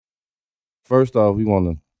first off, we want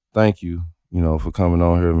to thank you, for coming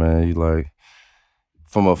on here, man. You like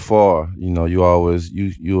from afar, you always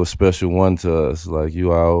you a special one to us. Like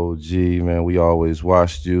you our OG, man. We always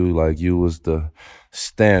watched you. Like you was the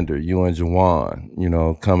standard. You and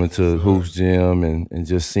Juwan, coming to Hoops Gym and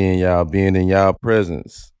just seeing y'all, being in y'all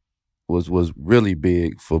presence was really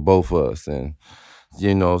big for both of us. And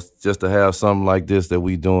just to have something like this that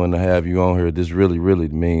we doing, to have you on here, this really, really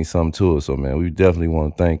means something to us. So, man, we definitely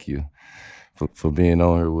want to thank you for being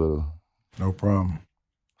on here with us. No problem.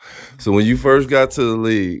 So when you first got to the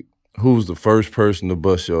league, who was the first person to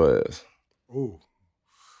bust your ass? Ooh.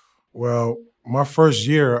 Well, my first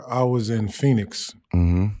year, I was in Phoenix.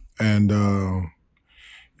 Mm-hmm. And,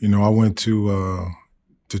 I went to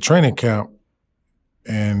training camp,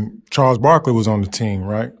 and Charles Barkley was on the team,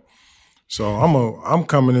 right? So I'm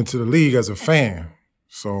coming into the league as a fan.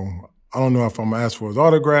 So I don't know if I'm gonna ask for his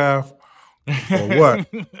autograph or what.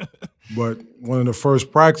 But one of the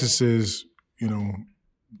first practices,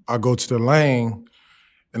 I go to the lane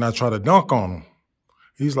and I try to dunk on him.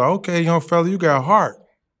 He's like, "Okay, young fella, you got heart.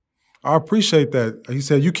 I appreciate that." He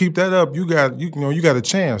said, "You keep that up, you got a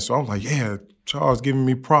chance." So I'm like, "Yeah, Charles giving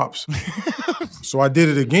me props." So I did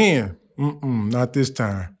it again. Not this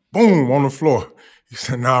time. Boom, on the floor. He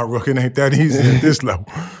said, "Nah, rookie, it ain't that easy at this level."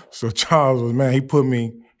 So Charles was, man,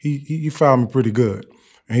 he found me pretty good.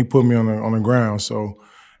 And he put me on the ground. So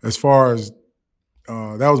as far as,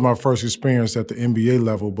 that was my first experience at the NBA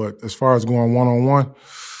level. But as far as going one-on-one,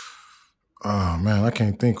 man, I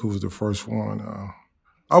can't think who was the first one.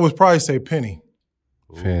 I would probably say Penny.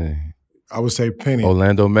 Penny. I would say Penny.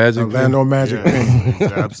 Orlando Magic? Orlando Magic Penny.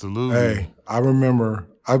 Absolutely. Hey, I remember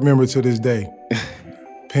to this day,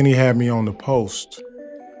 Penny had me on the post.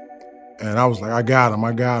 And I was like, I got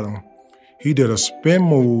him. He did a spin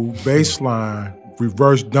move, baseline,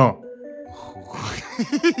 reverse dunk.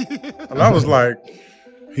 And I was like,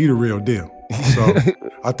 he the real deal. So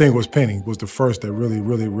I think it was Penny was the first that really,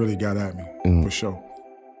 really, really got at me, for sure.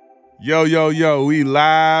 Yo, we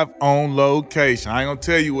live on location. I ain't gonna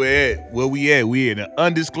tell you where we at. We in an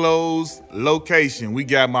undisclosed location. We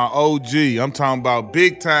got my OG. I'm talking about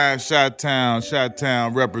big time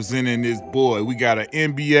Chi-Town representing this boy. We got an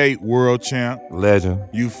NBA world champ. Legend.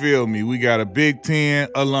 You feel me? We got a Big Ten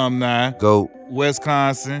alumni. GOAT.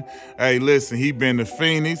 Wisconsin. Hey, listen, he been to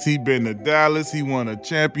Phoenix, he been to Dallas, he won a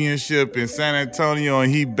championship in San Antonio, and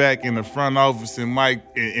he back in the front office in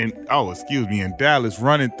in Dallas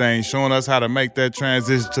running things, showing us how to make that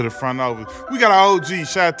transition to the front office. We got our OG,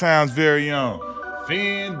 Chi-Town's very own.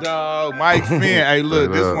 Finn, dog, Mike Finn. Hey,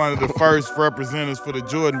 look, this is one of the first representatives for the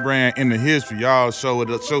Jordan brand in the history. Y'all show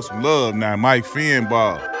some love now. Mike Finn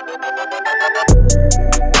ball.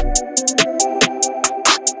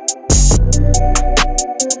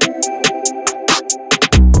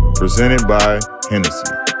 Presented by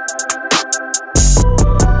Hennessy.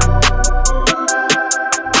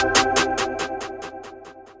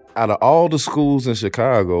 Out of all the schools in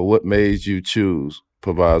Chicago, what made you choose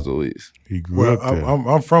Proviso East? He grew up there.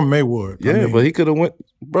 I'm from Maywood. Yeah, but he could have went.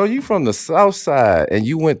 Bro, you from the South Side and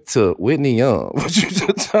you went to Whitney Young. What you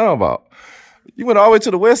just talking about? You went all the way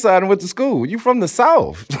to the West Side and went to school. You from the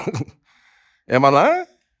South. Am I lying?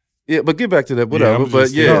 Yeah, but get back to that, whatever.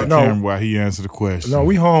 No, why he answered the question. No,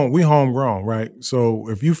 we homegrown, right? So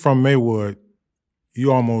if you from Maywood,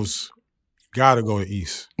 you almost gotta go to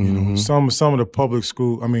East. You know, some of the private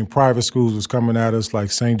schools was coming at us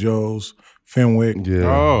like St. Joe's, Fenwick.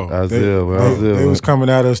 Yeah, they was coming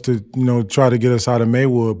at us to try to get us out of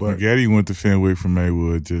Maywood, but Getty went to Fenwick from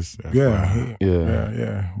Maywood.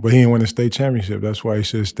 Yeah. But he didn't win the state championship. That's why he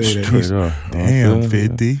should have stayed at East. Damn,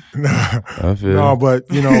 50. No, but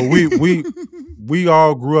we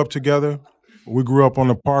all grew up together. We grew up on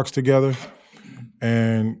the parks together,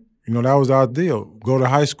 and that was our deal. Go to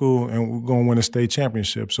high school and we're gonna win a state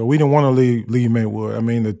championship. So we didn't want to leave Maywood. I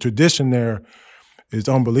mean, the tradition there is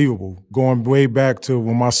unbelievable. Going way back to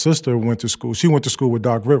when my sister went to school. She went to school with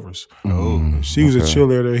Doc Rivers. She was a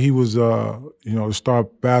cheerleader. He was a star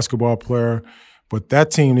basketball player. But that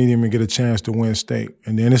team didn't even get a chance to win state.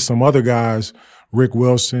 And then there's some other guys, Rick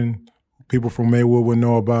Wilson, people from Maywood would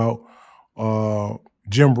know about.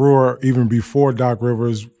 Jim Brewer, even before Doc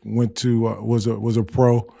Rivers went to was a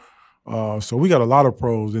pro. So we got a lot of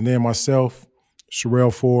pros. And then myself,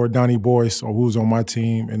 Sherelle Ford, Donnie Boyce, who was on my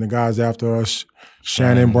team, and the guys after us,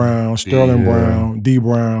 Shannon Brown, Sterling Brown, D.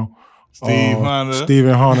 Brown,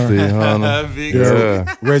 Stephen Hunter,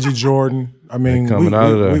 Reggie Jordan. I mean,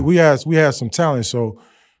 we had some talent. So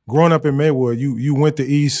growing up in Maywood, you went to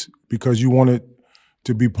East because you wanted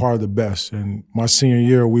to be part of the best. And my senior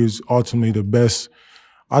year, we was ultimately the best,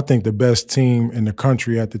 I think the best team in the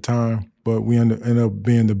country at the time. but we ended up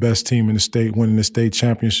being the best team in the state, winning the state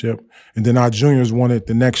championship. And then our juniors won it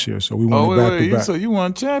the next year, so we won it back-to-back. So you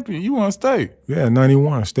won champion. You won state. Yeah,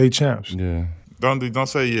 91, state champs. Yeah. Don't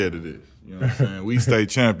say yeah to this. You know what I'm saying? We state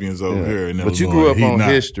champions over here in Illinois. But you grew up on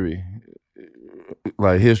history.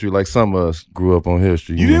 Like some of us grew up on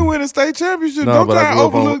history. You didn't win a state championship. No, but I grew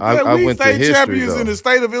up on. I went to history, champions though. In the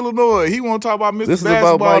state of Illinois. He won't talk about Mr. This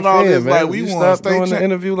Basketball is about Mike and all Finn, this. man. Like we you won a stop state doing an championship.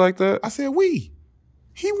 interview like that. I said we.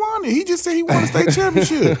 He won it. He just said he won a state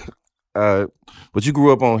championship. But you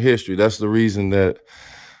grew up on history. That's the reason that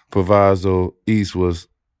Proviso East was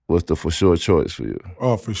the for sure choice for you.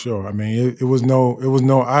 Oh, for sure. I mean, it was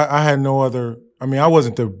no. I had no other. I mean, I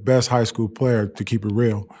wasn't the best high school player, to keep it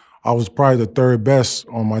real. I was probably the third best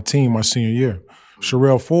on my team my senior year.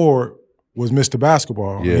 Sherelle Ford was Mr.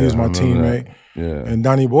 Basketball. Yeah, he was my teammate. That. Yeah. And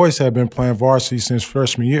Donnie Boyce had been playing varsity since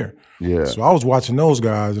freshman year. Yeah. So I was watching those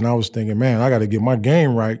guys, and I was thinking, man, I got to get my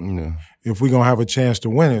game right if we're going to have a chance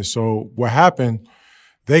to win it. So what happened,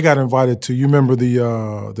 they got invited to, you remember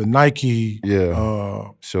the Nike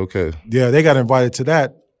showcase? Yeah, they got invited to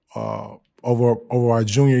that over our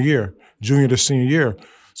junior to senior year.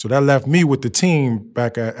 So that left me with the team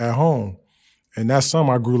back at home. And that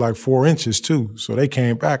summer I grew like 4 inches too. So they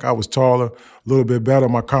came back. I was taller, a little bit better.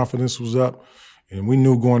 My confidence was up. And we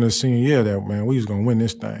knew going to the senior year that, man, we was going to win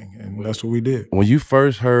this thing. And that's what we did. When you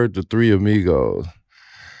first heard the Three Amigos,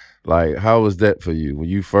 like, how was that for you? When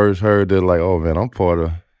you first heard that, like, oh, man, I'm part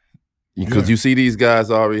of – because you see these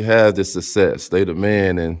guys already have this success. They the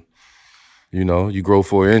man, and, you know, you grow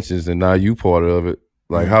 4 inches, and now you part of it.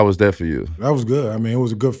 Like, how was that for you? That was good. I mean, it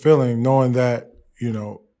was a good feeling knowing that, you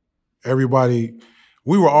know, everybody –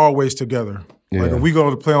 we were always together. Yeah. Like, if we go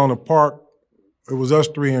to play on the park, it was us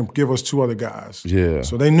three and give us 2 other guys. Yeah.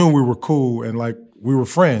 So they knew we were cool and, like, we were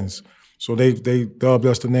friends. So they dubbed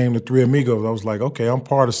us the name the Three Amigos. I was like, okay, I'm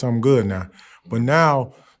part of something good now. But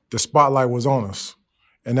now the spotlight was on us.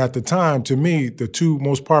 And at the time, to me, the 2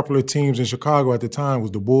 most popular teams in Chicago at the time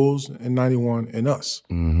was the Bulls in 91 and us.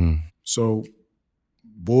 Mm-hmm. So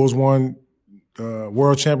Bulls won the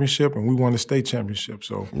world championship and we won the state championship.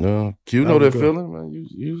 So you know that feeling, man.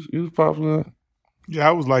 You was popular. Yeah,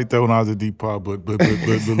 I was like that when I was at DePaul, but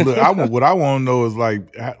look, what I want to know is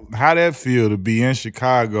like how that feel to be in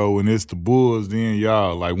Chicago and it's the Bulls, then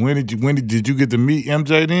y'all. Like when did you get to meet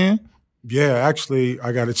MJ then? Yeah, actually,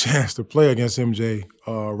 I got a chance to play against MJ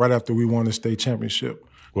right after we won the state championship.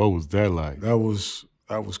 What was that like? That was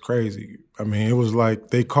crazy. I mean, it was like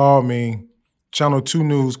they called me. Channel 2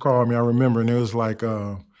 News called me. I remember, and it was like,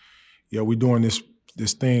 we doing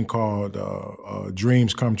this thing called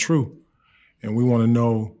Dreams Come True. And we want to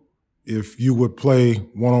know if you would play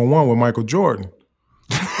one-on-one with Michael Jordan.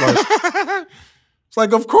 It's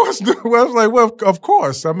like, of course. Dude. I was like, well, of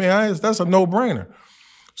course. I mean, that's a no-brainer.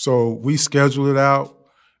 So we schedule it out,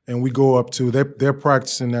 and we go up to, they're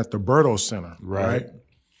practicing at the Berto Center, right?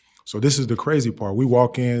 So this is the crazy part. We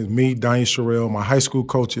walk in, me, Donnie Sherrill, my high school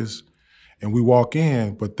coaches, and we walk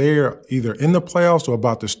in, but they're either in the playoffs or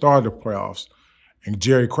about to start the playoffs. And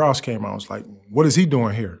Jerry Krause came out. I was like, what is he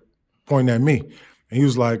doing here? Pointing at me. And he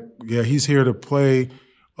was like, yeah, he's here to play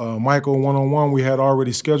Michael one-on-one. We had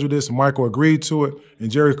already scheduled this, and Michael agreed to it. And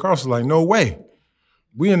Jerry Krause was like, no way.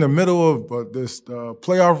 We in the middle of this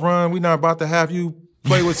playoff run. We're not about to have you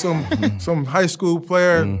play with some high school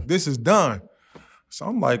player. This is done. So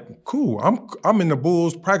I'm like, cool. I'm in the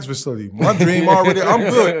Bulls practice facility. My dream already, I'm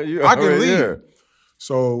good. I can leave. There.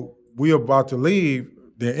 So we about to leave,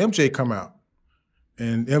 then MJ come out.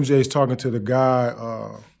 And MJ's talking to the guy,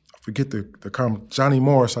 I forget the Johnny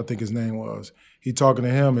Morris, I think his name was. He talking to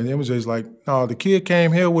him, and MJ's like, no, the kid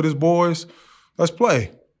came here with his boys. Let's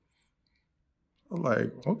play. I'm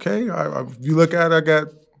like, okay. If you look at it, I got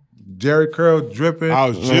Jerry Curl dripping. I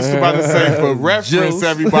was just about to say, for reference,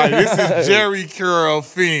 everybody, this is Jerry Curl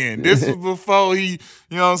Finn. This was before he,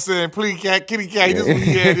 you know what I'm saying, kitty cat. This was when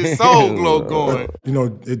he had his soul glow going. You know,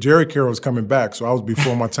 Jerry Curl was coming back, so I was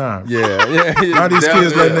before my time. Yeah. Now these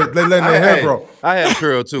kids letting their hair grow. I had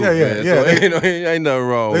curl too, man. Yeah. So ain't nothing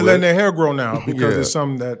wrong. They letting their hair grow now because it's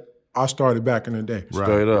something that I started back in the day.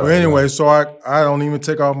 Straight up. But anyway, so I don't even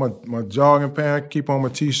take off my jogging pants, keep on my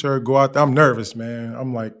T-shirt, go out there. I'm nervous, man.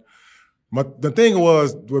 I'm like, the thing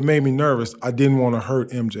was, what made me nervous, I didn't want to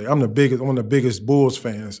hurt MJ. I'm one of the biggest Bulls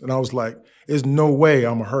fans. And I was like, there's no way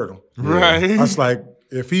I'm going to hurt him. Right. I was like,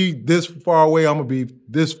 if he this far away, I'm going to be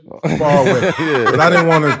this far away. But I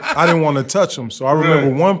didn't want to touch him. So I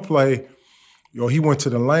remember one play, he went to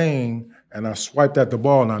the lane, and I swiped at the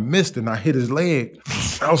ball, and I missed it, and I hit his leg.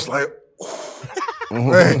 I was like,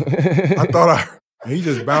 man, I thought he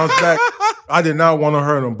just bounced back. I did not want to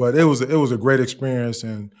hurt him, but it was a great experience,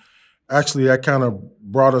 and actually, that kind of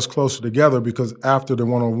brought us closer together because after the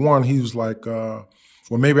one-on-one, he was like, well,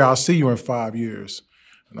 maybe I'll see you in 5 years.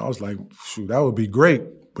 And I was like, shoot, that would be great.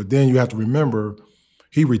 But then you have to remember,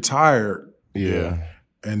 he retired. Yeah.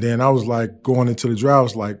 And then I was like, going into the draft, I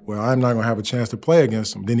was like, well, I'm not going to have a chance to play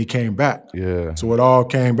against him. Then he came back. Yeah. So it all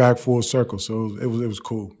came back full circle. So it was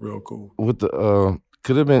cool, real cool. With the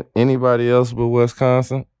could have been anybody else but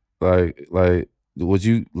Wisconsin? Like was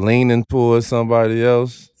you leaning towards somebody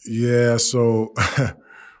else? Yeah, so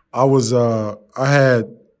I had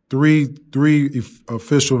three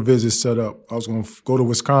official visits set up. I was going to go to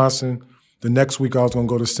Wisconsin. The next week I was going to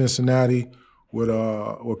go to Cincinnati with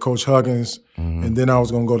Coach Huggins, and then I was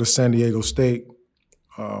going to go to San Diego State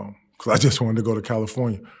because I just wanted to go to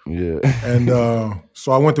California. Yeah. And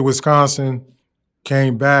so I went to Wisconsin,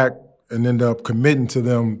 came back, and ended up committing to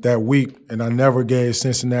them that week, and I never gave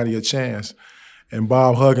Cincinnati a chance. And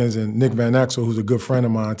Bob Huggins and Nick Van Exel, who's a good friend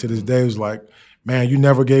of mine to this day, was like, man, you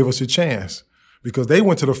never gave us a chance. Because they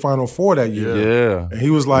went to the Final Four that year. Yeah. And he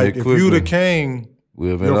was like, if you'd have came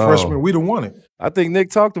your freshman, we'd have won it. I think Nick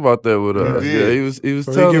talked about that with us. Yeah, he was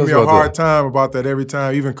so telling us. He gave me a hard that. time about that every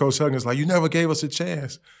time. Even Coach Huggins like, you never gave us a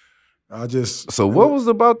chance. So what was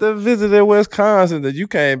about that visit at Wisconsin that you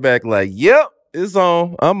came back like, yep, it's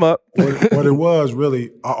on, I'm up? What it was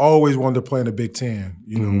really, I always wanted to play in the Big Ten.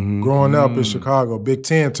 You know, growing up in Chicago, Big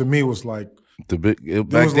Ten to me was like the big.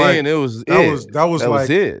 Back then, it was that was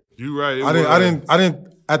it. You're right. I didn't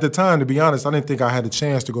at the time, to be honest, I didn't think I had a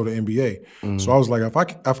chance to go to NBA. So I was like,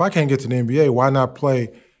 if I can't get to the NBA, why not play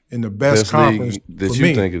in the best conference that for you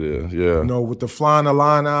me? think it is? Yeah. You know, with the Flying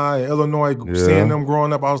Illini, Illinois, seeing them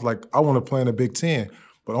growing up, I was like, I want to play in the Big Ten.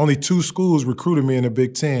 But only 2 schools recruited me in the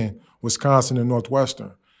Big Ten, Wisconsin and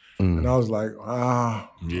Northwestern. And I was like, I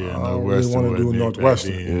don't really want to do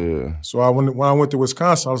Northwestern. Yeah. So when I went to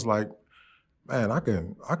Wisconsin, I was like, man, I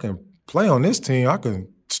can play on this team. I can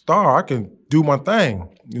star. I can do my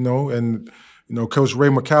thing, you know. And, you know, Coach Ray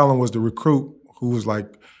McCallum was the recruit who was like,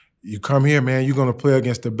 you come here, man, you're going to play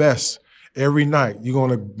against the best. Every night, you're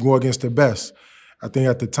going to go against the best. I think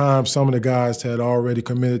at the time, some of the guys had already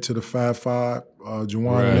committed to the 5-5,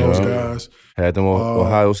 Juwan and those guys. Had them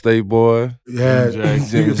Ohio State boy. Yeah.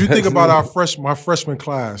 If you think about my freshman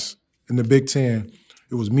class in the Big Ten,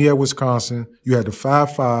 it was me at Wisconsin. You had the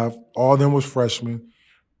 5-5. All of them was freshmen.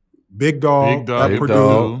 Big Dog at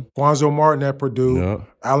Purdue. Quanzo Martin at Purdue.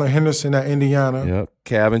 Allen Henderson at Indiana. Yep.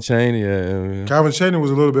 Calvin Chaney. Calvin Chaney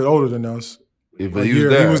was a little bit older than us. But he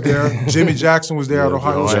was there. Jimmy Jackson was there at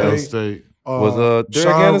Ohio State. Was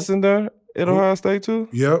Derek Anderson there at Ohio State too?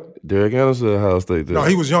 Yep. Derek Anderson at Ohio State there. No,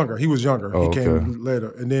 he was younger. Oh, he came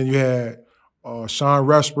later. And then you had Sean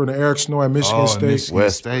Rashburn and Eric Snow at Michigan State. Michigan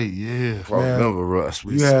State, yeah. I remember Russ.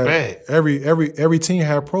 Respect. Every team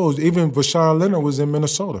had pros. Even Vashawn Leonard was in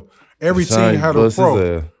Minnesota. Every team had a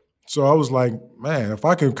pro. So I was like, man, if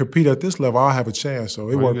I can compete at this level, I'll have a chance. So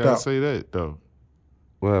it worked out. Say that though.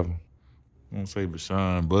 What happened? I don't say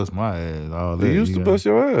Vashawn bust my ass. All that. He used to bust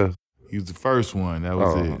your ass. He was the first one. That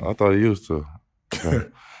was it. I thought he used to.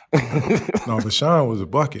 No, Vashawn was a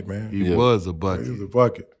bucket, man. He was a bucket. He was a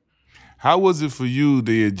bucket. How was it for you,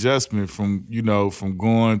 the adjustment from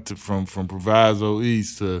going from Proviso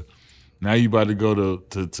East to now you about to go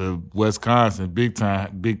to Wisconsin, Big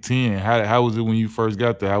Ten? How was it when you first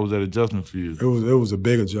got there? How was that adjustment for you? It was a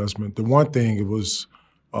big adjustment. The one thing it was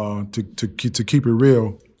to keep it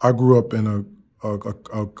real. I grew up in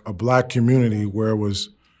a black community where it was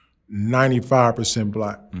 95%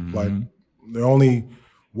 black. Like the only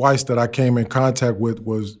whites that I came in contact with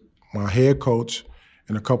was my head coach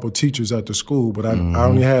and a couple of teachers at the school, but I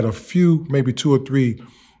only had a few, maybe 2 or 3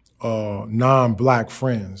 non-black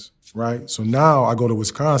friends, right? So now I go to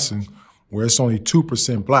Wisconsin where it's only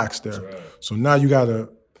 2% blacks there. Right. So now you got to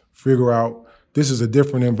figure out this is a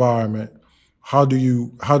different environment. How do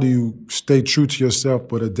you stay true to yourself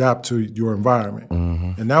but adapt to your environment?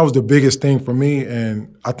 And that was the biggest thing for me,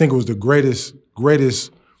 and I think it was the greatest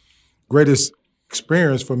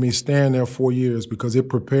experience for me staying there 4 years because it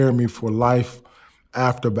prepared me for life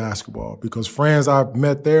after basketball. Because friends I've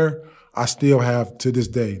met there, I still have to this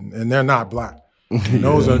day, and they're not black. And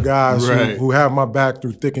those are guys who have my back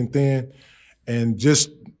through thick and thin, and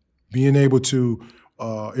just being able to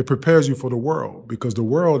it prepares you for the world because the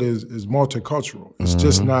world is multicultural. It's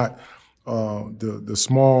just not the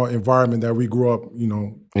small environment that we grew up,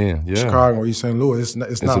 Chicago or East St. Louis. It's not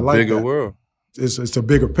like that. It's a bigger world. It's a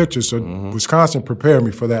bigger picture. So Wisconsin prepared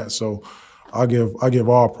me for that. So I give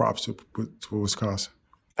all props to Wisconsin.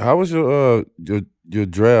 How was your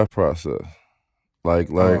draft process? Like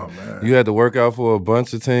you had to work out for a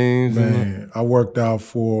bunch of teams? Man, I worked out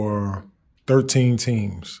for 13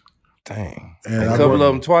 teams. Dang. And a couple of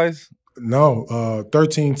them twice? No,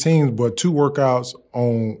 13 teams, but 2 workouts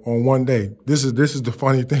on one day. This is the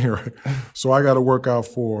funny thing, right? So I got to work out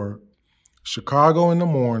for Chicago in the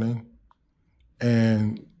morning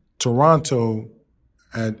and Toronto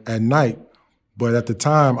at night. But at the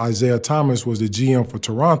time, Isaiah Thomas was the GM for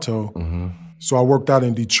Toronto, so I worked out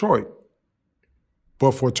in Detroit,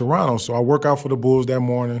 but for Toronto. So I worked out for the Bulls that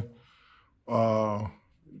morning.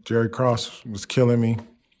 Jerry Krause was killing me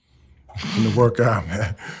in the workout,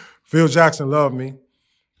 man. Phil Jackson loved me.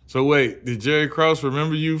 So wait, did Jerry Krause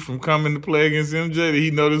remember you from coming to play against MJ? Did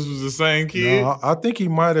he know this was the same kid? No, I think he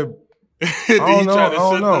might have. I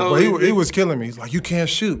don't know. But he was killing me. He's like, you can't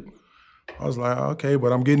shoot. I was like, okay,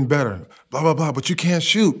 but I'm getting better. Blah, blah, blah, but you can't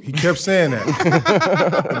shoot. He kept saying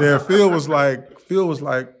that. And then Phil was like,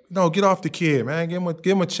 no, get off the kid, man. Give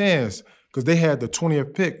him a chance. Because they had the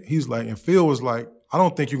 20th pick. He's like, and Phil was like, I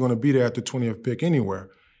don't think you're going to be there at the 20th pick anywhere.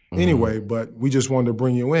 Anyway, but we just wanted to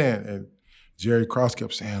bring you in. And Jerry Krause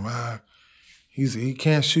kept saying, man, he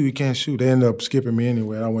can't shoot. They ended up skipping me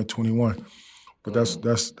anyway, and I went 21. But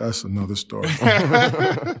that's another story.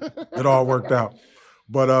 It all worked out.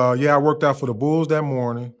 But I worked out for the Bulls that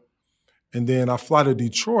morning, and then I fly to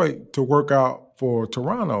Detroit to work out for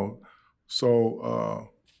Toronto. So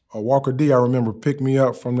Walker D, I remember, picked me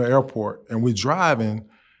up from the airport, and we're driving,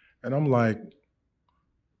 and I'm like,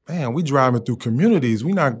 man, we driving through communities.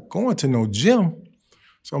 We not going to no gym.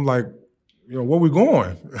 So I'm like, where we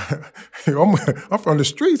going? I'm from the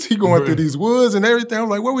streets. He going through these woods and everything. I'm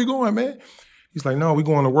like, where we going, man? He's like, no, we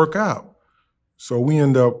going to work out. So we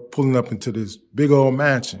end up pulling up into this big old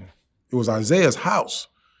mansion. It was Isaiah's house.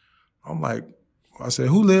 I'm like, I said,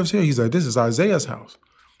 who lives here? He's like, this is Isaiah's house.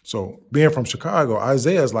 So being from Chicago,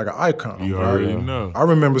 Isaiah's like an icon. You already know. I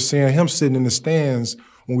remember seeing him sitting in the stands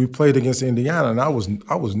when we played against Indiana, and I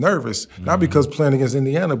was nervous, not because playing against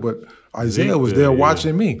Indiana, but Isaiah was there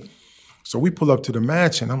watching me. So we pull up to the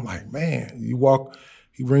mansion. I'm like, man, he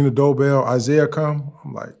ring the doorbell, Isaiah come.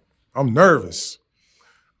 I'm like, I'm nervous.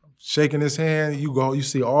 Shaking his hand, you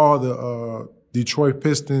see all the Detroit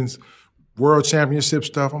Pistons World Championship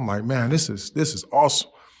stuff. I'm like, man, this is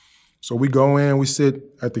awesome. So we go in, we sit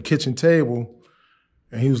at the kitchen table,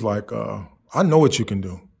 and he was like, I know what you can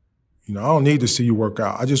do. I don't need to see you work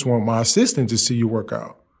out. I just want my assistant to see you work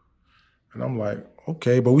out. And I'm like,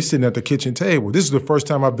 okay, but we sitting at the kitchen table. This is the first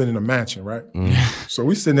time I've been in a mansion, right? So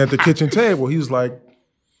we sitting at the kitchen table. He was like,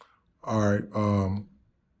 all right,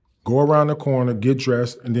 go around the corner, get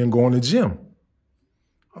dressed, and then go in the gym.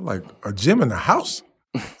 I'm like, a gym in the house?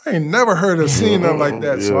 I ain't never heard of seeing nothing like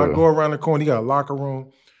that. So I go around the corner. He got a locker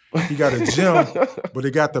room. He got a gym, but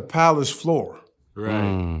it got the palace floor. Right.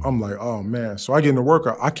 I'm like, oh, man. So I get in the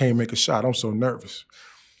workout. I can't make a shot. I'm so nervous.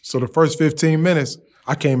 So the first 15 minutes,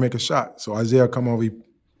 I can't make a shot. So Isaiah come over, he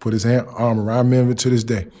put his arm around me to this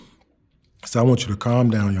day. So I want you to calm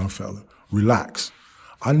down, young fella. Relax.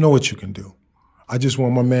 I know what you can do. I just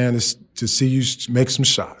want my man to see you make some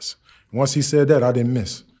shots. Once he said that, I didn't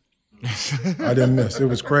miss. It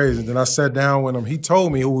was crazy. Then I sat down with him. He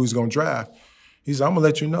told me who he was going to draft. He said, I'm going to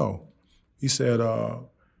let you know. He said,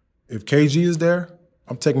 if KG is there,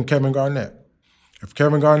 I'm taking Kevin Garnett. If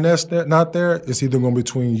Kevin Garnett's not there, it's either going to be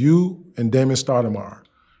between you and Damon Stoudemire.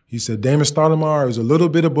 He said, Damon Stoudemire is a little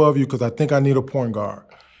bit above you because I think I need a point guard.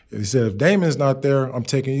 He said, if Damon's not there, I'm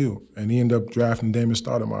taking you. And he ended up drafting Damon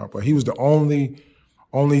Stoudemire. But he was the only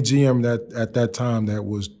GM that at that time that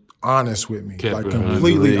was honest with me,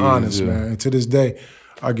 completely honest, man. And to this day,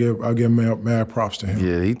 I give mad props to him.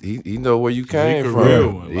 Yeah, he know where you came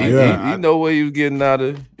from. He know where you was getting out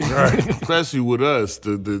of. Right. Especially with us,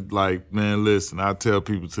 man, listen, I tell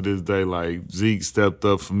people to this day, like, Zeke stepped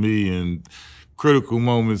up for me in critical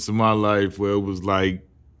moments in my life where it was like,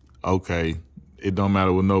 okay, it don't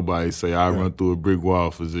matter what nobody say. I run through a brick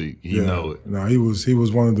wall for Zeke. He know it. No, he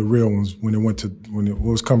was one of the real ones when it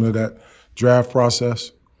was coming to that draft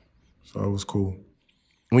process. So it was cool.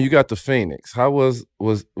 When you got to Phoenix, how was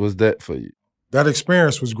that for you? That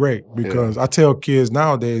experience was great because I tell kids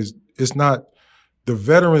nowadays, it's not – the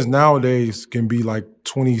veterans nowadays can be like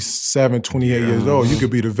 27, 28 years old. You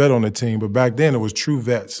could be the vet on the team, but back then it was true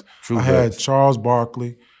vets. I had Charles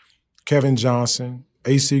Barkley, Kevin Johnson,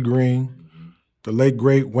 A.C. Green, the late,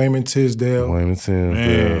 great Wayman Tisdale.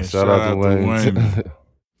 Shout out to Wayman.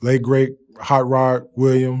 Late, great Hot Rod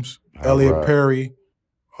Williams, Elliot Perry.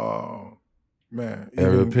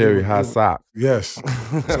 Elliot Perry, Hot Sox. Yes.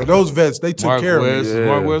 So those vets, they took care of me. Yeah.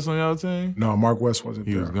 Mark West on y'all team? No, Mark West wasn't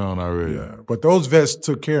there. He was gone already. Yeah, but those vets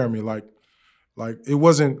took care of me. Like it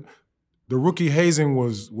wasn't – the rookie hazing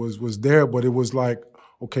was there, but it was like,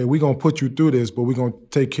 okay, we're going to put you through this, but we're going to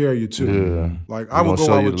take care of you too. Yeah. Like, I would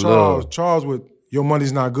go out with Charles. Charles would, your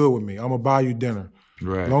money's not good with me. I'm going to buy you dinner.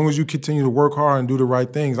 Right. As long as you continue to work hard and do the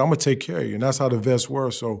right things, I'm going to take care of you. And that's how the vets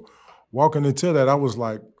were. So walking into that, I was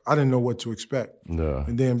like, I didn't know what to expect. Yeah.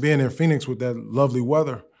 And then being in Phoenix with that lovely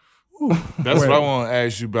weather. That's what I want to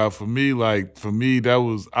ask you about. For me, that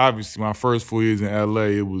was obviously my first 4 years in LA.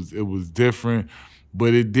 It was different,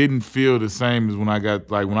 but it didn't feel the same as when I got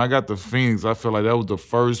to Phoenix. I felt like that was the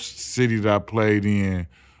first city that I played in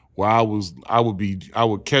where I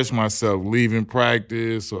would catch myself leaving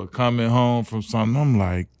practice or coming home from something. I'm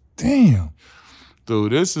like, damn.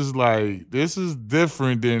 Dude, this is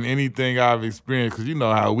different than anything I've experienced, because you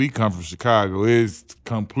know how we come from Chicago. It's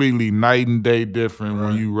completely night and day different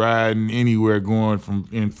when you riding anywhere going from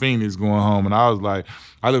in Phoenix going home. And I was like,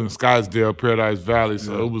 I live in Scottsdale, Paradise Valley,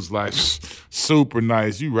 so it was like super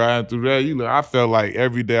nice. You riding through that, I felt like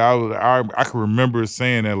every day I can remember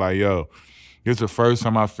saying that, like, yo, it's the first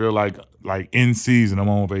time I feel like in season I'm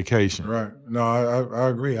on vacation. Right. No, I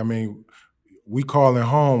agree. I mean, I'm calling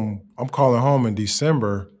home in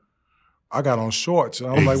December. I got on shorts. And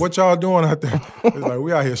I'm like, what y'all doing out there? It's like,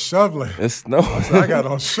 we out here shoveling. It's snow. So I got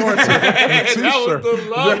on shorts and a T-shirt. That was the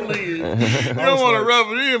loveliest. You don't want to rub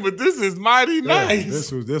it in, but this is mighty nice.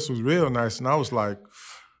 This was real nice. And I was like,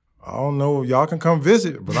 I don't know, y'all can come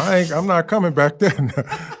visit, but I'm not coming back there.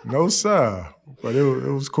 No, sir. But it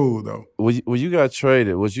was cool, though. When you got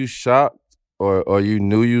traded, was you shocked? Or you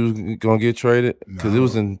knew you was gonna get traded? Because it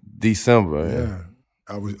was in December. Yeah,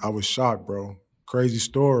 I was shocked, bro. Crazy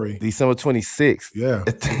story. December 26th. Yeah,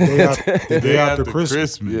 the day after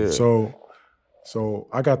Christmas. Yeah. So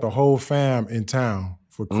I got the whole fam in town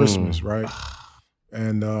for Christmas, right?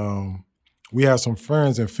 And we had some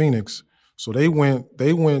friends in Phoenix, so they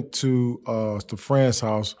went to the friend's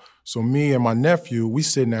house. So me and my nephew, we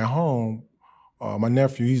sitting at home. My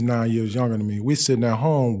nephew, he's 9 years younger than me. We sitting at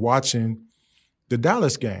home watching the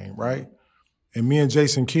Dallas game, right? And me and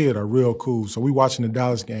Jason Kidd are real cool. So we watching the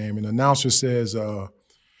Dallas game, and the announcer says,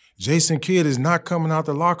 Jason Kidd is not coming out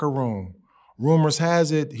the locker room. Rumors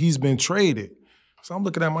has it he's been traded. So I'm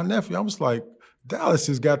looking at my nephew. I was like, Dallas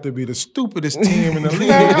has got to be the stupidest team in the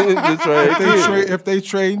league if they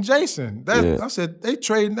trade Jason. I said, they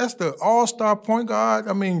trading, that's the all-star point guard,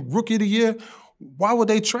 rookie of the year. Why would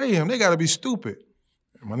they trade him? They got to be stupid.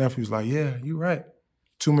 And my nephew's like, yeah, you're right.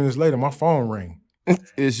 2 minutes later, my phone rang.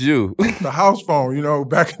 It's you. The house phone,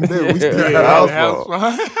 back in the day, we still had a house phone.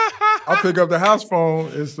 I pick up the house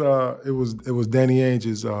phone. It was Danny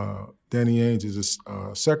Ainge's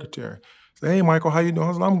secretary. I said, hey, Michael, how you doing? I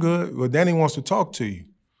was like, I'm good. Well, Danny wants to talk to you.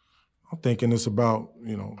 I'm thinking it's about,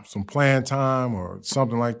 some playing time or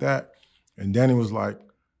something like that. And Danny was like,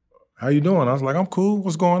 how you doing? I was like, I'm cool.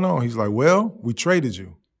 What's going on? He's like, well, we traded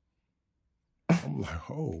you. I'm like,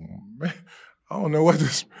 oh, man. I don't know what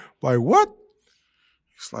this, like, what?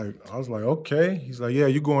 I was like, okay. He's like, yeah,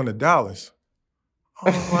 you going to Dallas. I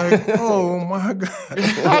was like, oh my God.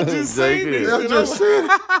 I just seen it. I just said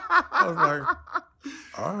it. I was like,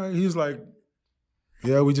 all right. He's like,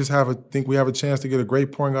 yeah, we just think we have a chance to get a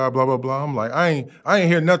great point guard, blah, blah, blah. I'm like, I ain't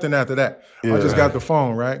hear nothing after that. Yeah. I just got the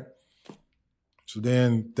phone, right? So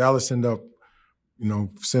then Dallas ended up,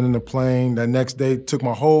 sending a plane. That next day, took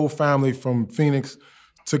my whole family from Phoenix,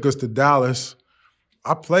 took us to Dallas.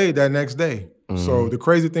 I played that next day. Mm-hmm. So the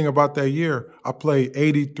crazy thing about that year, I played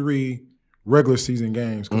 83 regular season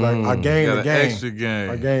games because I gained the game. Extra game.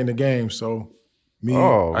 I gained the game. So me,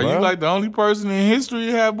 are you like the only person in history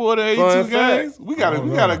who had more than 82 games? We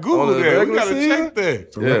gotta Google that. We gotta check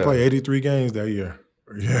that. So we played 83 games that year.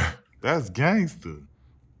 Yeah, that's gangster.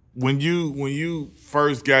 When you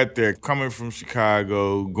first got there, coming from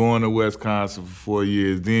Chicago, going to Wisconsin for 4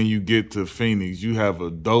 years, then you get to Phoenix, you have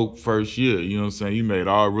a dope first year. You know what I'm saying? You made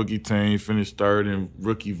all rookie team, finished third in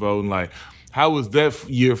rookie voting. Like, how was that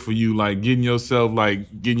year for you? Like, getting your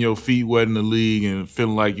feet wet in the league and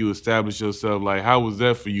feeling like you established yourself. Like, how was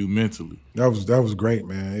that for you mentally? That was great,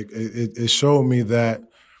 man. It showed me that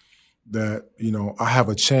I have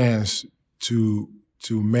a chance to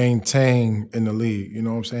maintain in the league. You know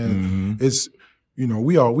what I'm saying? Mm-hmm. It's,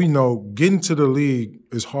 we know getting to the league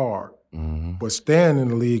is hard, but staying in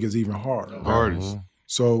the league is even harder. Hardest.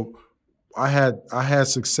 So I had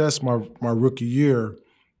success my rookie year,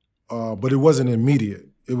 but it wasn't immediate.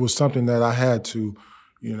 It was something that I had to,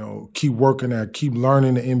 keep working at, keep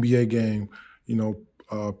learning the NBA game,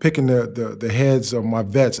 picking the heads of my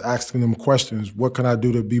vets, asking them questions. What can I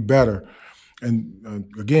do to be better? And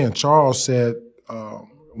again, Charles said,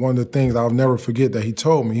 one of the things I'll never forget that he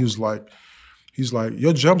told me, he's like,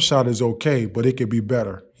 your jump shot is okay, but it could be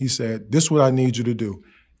better. He said, this is what I need you to do.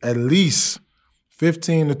 At least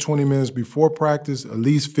 15 to 20 minutes before practice, at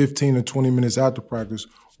least 15 to 20 minutes after practice,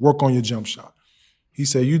 work on your jump shot. He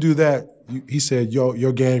said, you do that, he said,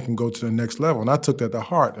 your game can go to the next level. And I took that to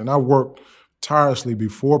heart. And I worked tirelessly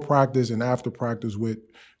before practice and after practice with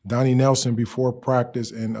Donnie Nelson before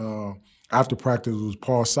practice, and after practice was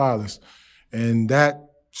Paul Silas. And that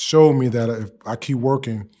showed me that if I keep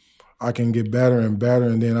working, I can get better and better.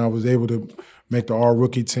 And then I was able to make the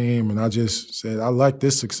all-rookie team, and I just said, I like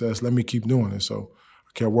this success. Let me keep doing it. So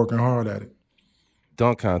I kept working hard at it.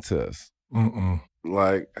 Dunk contest.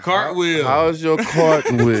 Like cartwheel. How's your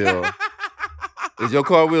cartwheel? Is your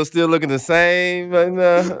cartwheel still looking the same right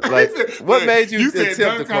now? Like, what made you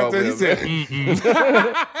attempt the cartwheel? He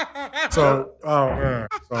said, So, oh man.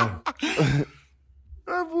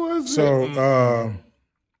 So,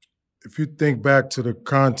 if you think back to the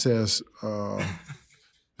contest,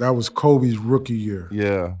 that was Kobe's rookie year.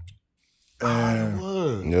 Yeah.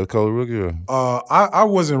 And yeah, Kobe rookie year. I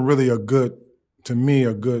wasn't really a good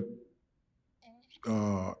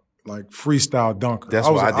like freestyle dunker. That's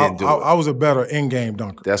why I didn't do it. I was a better in-game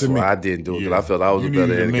dunker. That's why I didn't do it, because I felt I was a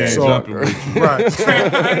better in-game dunker. Right. So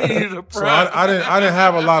I didn't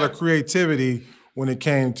have a lot of creativity when it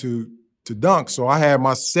came to dunk. So I had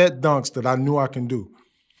my set dunks that I knew I can do.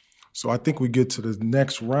 So I think we get to the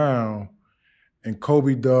next round, and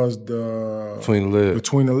Kobe does the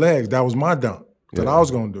between the legs. That was my dunk that I was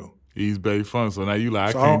gonna do. He's Bay Fun, so now you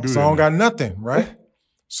like, I can't do that. So I don't got nothing, right?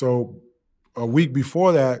 So a week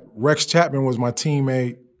before that, Rex Chapman was my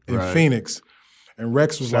teammate in Phoenix. And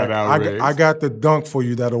Rex was like, I got the dunk for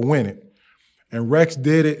you that'll win it. And Rex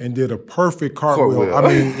did it and did a perfect cartwheel. I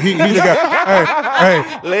mean, he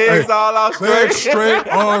got, legs all out straight. Legs straight,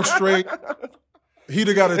 arms straight. He'd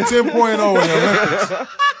have got a 10.0 in the Olympics.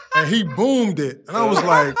 And he boomed it. And I was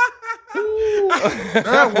like,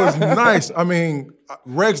 that was nice. I mean,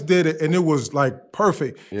 Rex did it and it was like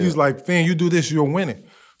perfect. Yeah. He was like, Finn, you do this, you'll win it.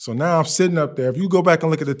 So now I'm sitting up there. If you go back and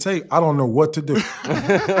look at the tape, I don't know what to do.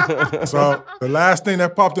 So the last thing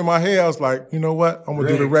that popped in my head, I was like, you know what? I'm going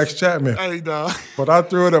to do the Rex Chapman. Hey, dog. But I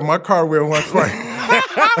threw it at my cartwheel went right.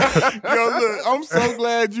 Yo, look, I'm so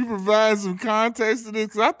glad you provided some context to this,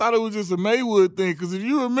 because I thought it was just a Maywood thing. Because if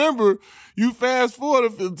you remember, you fast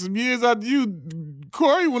forward some years after you,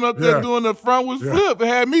 Corey went up there doing the frontward flip and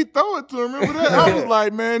had me throw it to him. Remember that? I was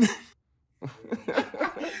like, man,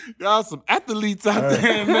 y'all some athletes out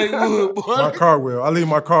there in Maywood, boy. My cartwheel. I leave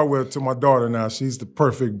my cartwheel to my daughter now. She's the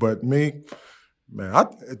perfect, but me, man,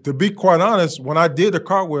 to be quite honest, when I did the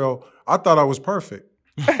cartwheel, I thought I was perfect.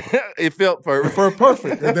 It felt perfect. It felt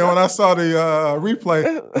perfect. And then when I saw the replay,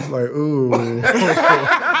 I was like, ooh. That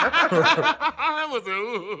was a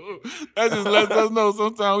ooh. That just lets us know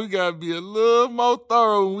sometimes we got to be a little more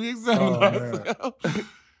thorough when we examine ourselves.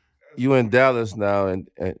 You in Dallas now, and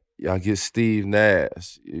y'all get Steve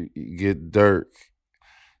Nash. You get Dirk.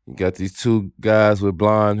 You got these two guys with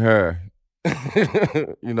blonde hair,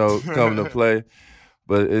 you know, coming to play.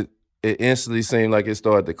 But it instantly seemed like it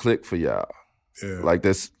started to click for y'all. Yeah. Like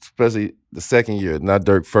that's especially the second year, not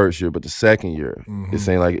Dirk first year, but the second year. It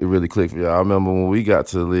seemed like it really clicked for y'all. I remember when we got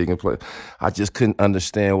to the league and played, I just couldn't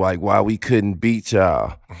understand why we couldn't beat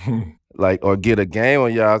y'all. Like, or get a game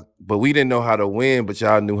on y'all, but we didn't know how to win, but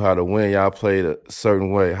y'all knew how to win. Y'all played a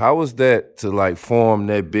certain way. How was that to like form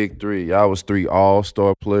that big three? Y'all was 3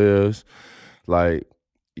 all-star players. Like,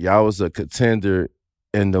 y'all was a contender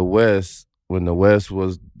in the West when the West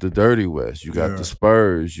was the dirty West. You got the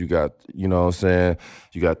Spurs, you got, you know what I'm saying,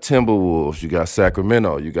 you got Timberwolves, you got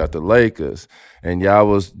Sacramento, you got the Lakers, and y'all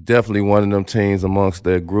was definitely one of them teams amongst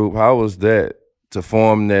that group. How was that to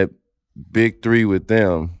form that big three with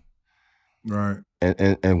them? Right.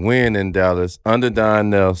 And win in Dallas under Don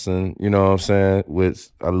Nelson, you know what I'm saying? Which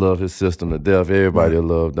I love his system to death. Everybody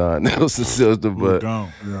love Don Nelson's system, but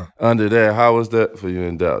under that, how was that for you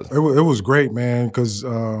in Dallas? It was great, man, because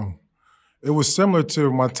it was similar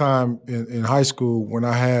to my time in high school when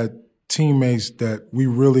I had teammates that we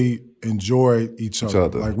really enjoyed each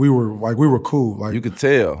other. Like we were cool. Like you could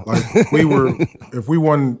tell. Like we were, if we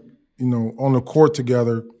weren't, you know, on the court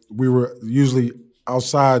together, we were usually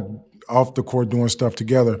outside, off the court doing stuff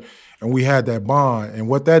together, and we had that bond. And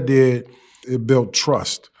what that did, it built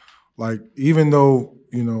trust. Like even though,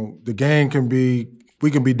 you know, the game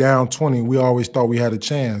we can be down 20, we always thought we had a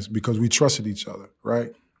chance because we trusted each other,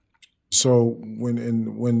 right? So when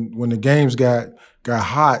the games got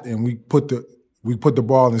hot and we put the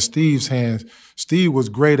ball in Steve's hands, Steve was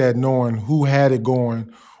great at knowing who had it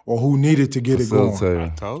going or who needed to get it going.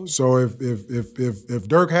 So if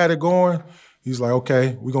Dirk had it going, he's like,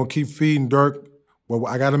 okay, we're going to keep feeding Dirk, but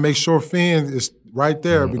I got to make sure Finn is right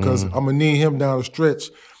there because I'm going to need him down the stretch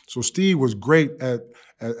So Steve was great at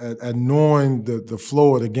knowing the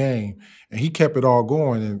flow of the game, and he kept it all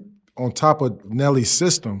going. And on top of Nelly's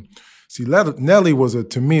system, see, Nelly was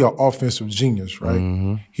to me an offensive genius, right?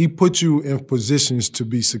 Mm-hmm. He put you in positions to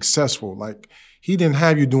be successful. Like he didn't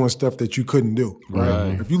have you doing stuff that you couldn't do,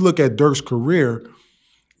 right? If you look at Dirk's career,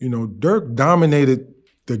 you know, Dirk dominated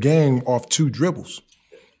the game off 2 dribbles.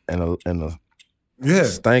 And a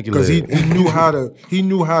stanky because he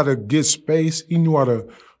knew how to get space. He knew how to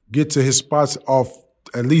get to his spots off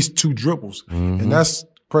at least 2 dribbles, and that's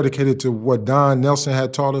predicated to what Don Nelson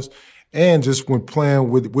had taught us, and just when playing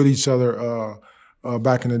with each other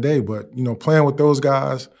back in the day. But you know, playing with those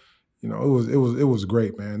guys, you know, it was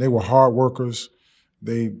great, man. They were hard workers.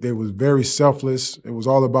 They was very selfless. It was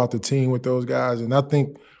all about the team with those guys, and I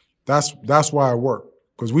think that's why it worked,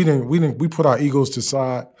 because we put our egos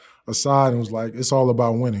aside and was like, it's all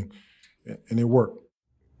about winning, and it worked.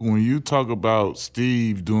 When you talk about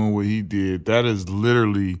Steve doing what he did, that is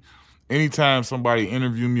literally, anytime somebody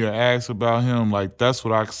interview me or asks about him, like that's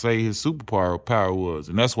what I say his superpower was,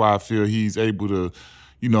 and that's why I feel he's able to,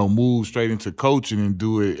 you know, move straight into coaching and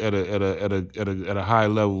do it at a high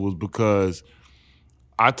level, was because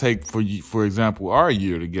I take for example our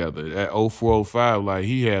year together at 04-05, like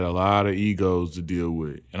he had a lot of egos to deal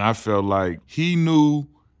with, and I felt like he knew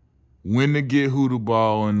when to get who the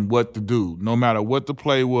ball and what to do. No matter what the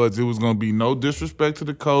play was, it was going to be no disrespect to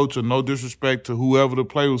the coach or no disrespect to whoever the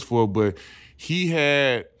play was for, but he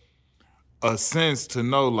had a sense to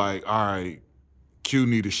know, like, all right, Q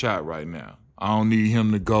need a shot right now. I don't need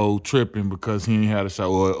him to go tripping because he ain't had a shot.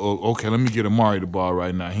 Or okay, let me get Amari the ball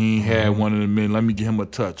right now. He ain't had one in a minute. Let me get him a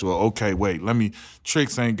touch. Or okay, wait,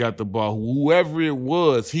 Tricks ain't got the ball. Whoever it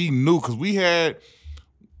was, he knew, because we had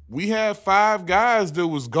 5 guys that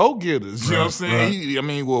was go-getters, you know what I'm saying?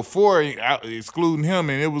 Right. 4 excluding him,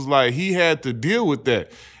 and it was like he had to deal with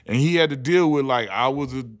that. And he had to deal with, like, I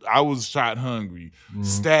was shot hungry. Mm-hmm.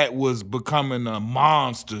 Stat was becoming a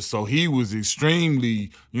monster, so he was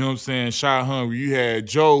extremely, you know what I'm saying, shot hungry. You had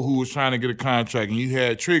Joe, who was trying to get a contract, and you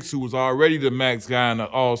had Tricks, who was already the max guy and the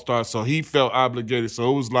all-star, so he felt obligated.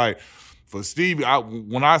 So it was like, for Stevie,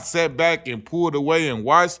 when I sat back and pulled away and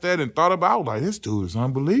watched that and thought about it, I was like, this dude is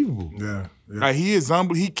unbelievable. Yeah. Like, he is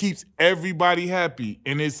he keeps everybody happy.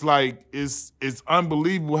 And it's like, it's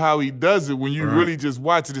unbelievable how he does it when you really just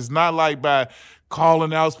watch it. It's not like by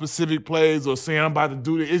calling out specific plays or saying, I'm about to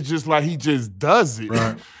do this. It's just like he just does it.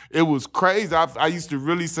 Right. It was crazy. I used to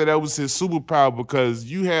really say that was his superpower, because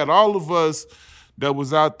you had all of us that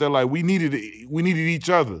was out there, like, we needed each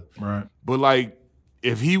other. Right. But, like,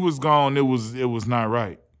 if he was gone, it was not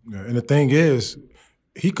right. Yeah, and the thing is,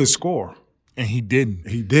 he could score. And he didn't.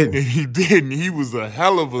 He didn't. And he didn't. He was a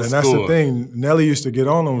hell of a scorer. And that's the thing. Nelly used to get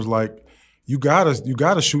on him, was like, you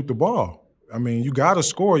gotta shoot the ball. I mean, you gotta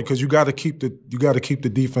score, because you gotta keep the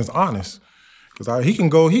defense honest. Because he can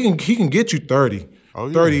get you 30,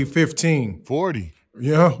 30, 15. 40.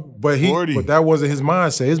 Yeah. But that wasn't his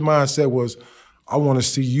mindset. His mindset was, I wanna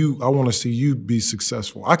see you be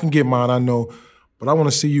successful. I can get mine, I know, but I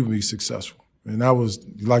want to see you be successful. And that was,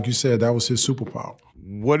 like you said, that was his superpower.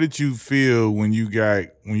 What did you feel when you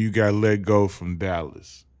got let go from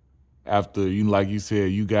Dallas? After, like you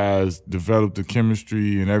said, you guys developed the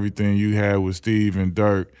chemistry and everything you had with Steve and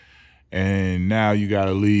Dirk, and now you got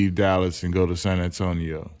to leave Dallas and go to San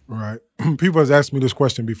Antonio. Right. People have asked me this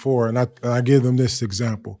question before, and I give them this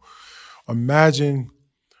example. Imagine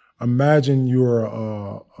you're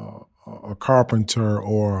a carpenter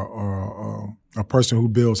or a person who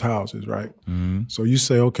builds houses, right? Mm-hmm. So you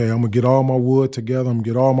say, okay, I'm gonna get all my wood together, I'm gonna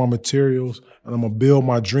get all my materials, and I'm gonna build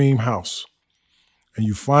my dream house. And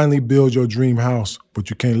you finally build your dream house, but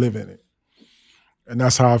you can't live in it. And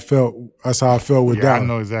that's how I felt. That's how I felt with Dallas. I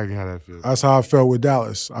know exactly how that feels. That's how I felt with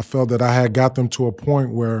Dallas. I felt that I had got them to a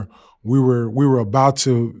point where we were about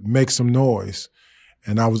to make some noise,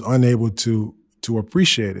 and I was unable to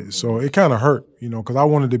appreciate it. So it kind of hurt, because I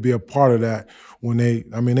wanted to be a part of that when they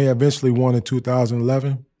eventually won in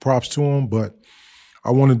 2011, props to them, but I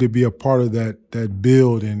wanted to be a part of that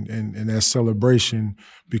build and that celebration,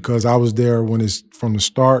 because I was there from the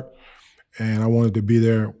start, and I wanted to be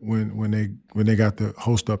there when they got to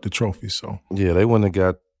host up the trophy. So yeah, they wouldn't have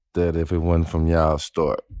got that if it wasn't from y'all's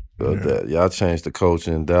start. That y'all changed the coach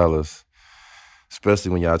in Dallas.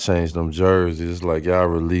 Especially when y'all changed them jerseys, it's like y'all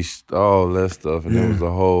released all that stuff, and it was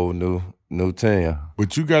a whole new team.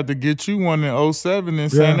 But you got to get you one in 07 in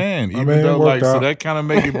San Ann, so that kind of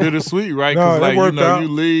make it bittersweet, right? Because you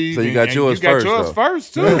leave. So you got yours first. You got yours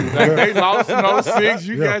first too. Yeah. They lost in 06.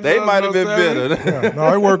 You got they yours might have been 07. better.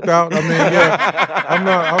 No, it worked out. I'm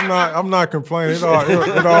not complaining.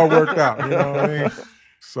 It all worked out. You know what I mean?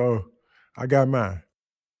 So I got mine.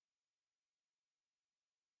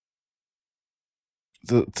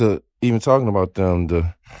 To even talking about them,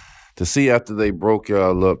 to see after they broke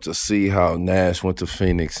y'all up, to see how Nash went to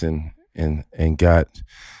Phoenix and got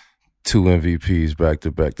 2 MVPs back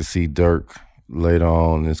to back, to see Dirk later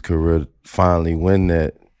on in his career finally win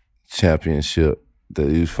that championship that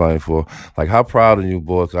he was fighting for. Like, how proud of you,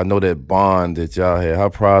 boys? I know that bond that y'all had. How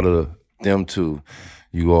proud of them two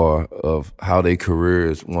you are of how their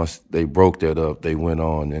careers, once they broke that up, they went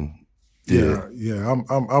on and did. Yeah.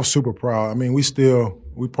 I'm super proud. I mean, we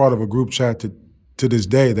part of a group chat to this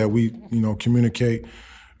day that we communicate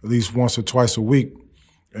at least once or twice a week,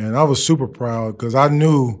 and I was super proud because I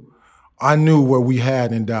knew what we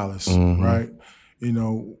had in Dallas, right?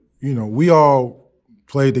 We all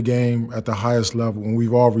played the game at the highest level, and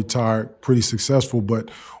we've all retired pretty successful,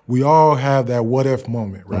 but we all have that what if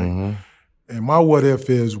moment, right? Mm-hmm. And my what if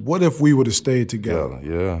is, what if we would have stayed together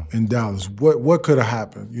in Dallas? What could have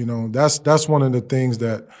happened? That's one of the things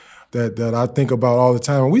that I think about all the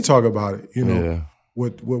time, and we talk about it.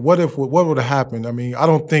 What would have happened? I mean, I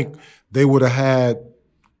don't think they would have had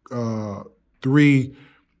 3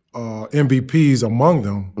 MVPs among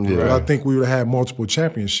them, but I think we would have had multiple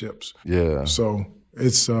championships. Yeah. So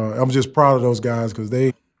it's I'm just proud of those guys because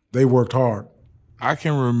they worked hard. I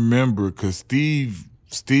can remember because Steve,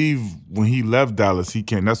 when he left Dallas,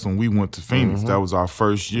 that's when we went to Phoenix. Mm-hmm. That was our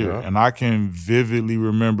first year. Yeah. And I can vividly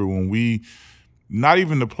remember when not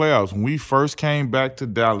even the playoffs, when we first came back to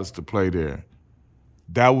Dallas to play there,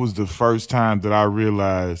 that was the first time that I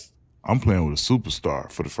realized I'm playing with a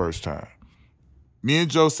superstar for the first time. Me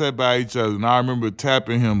and Joe sat by each other, and I remember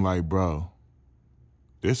tapping him like, bro,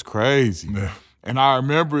 this crazy. Yeah. And I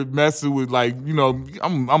remember messing with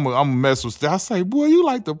I'm a mess with Steve. I say, boy, you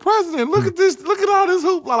like the president. Look at this. Look at all this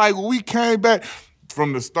hoop. Like when we came back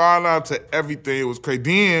from the star line to everything, it was crazy.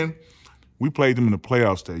 Then we played them in the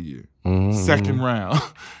playoffs that year, second round.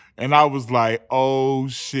 And I was like, oh,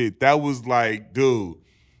 shit. That was like, dude,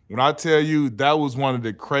 when I tell you that was one of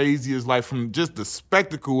the craziest, like from just the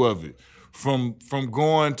spectacle of it. From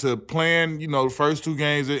going to playing, the first 2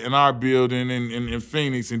 games in our building in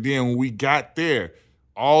Phoenix, and then when we got there,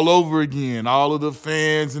 all over again, all of the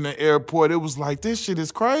fans in the airport, it was like, this shit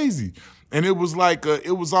is crazy. And it was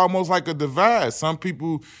almost like a divide. Some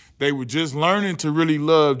people, they were just learning to really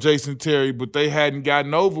love Jason Terry, but they hadn't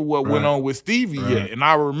gotten over what went on with Stevie yet. And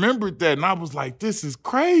I remembered that, and I was like, this is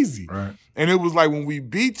crazy. Right. And it was like when we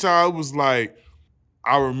beat y'all, it was like,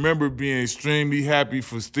 I remember being extremely happy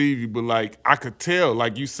for Stevie, but like I could tell,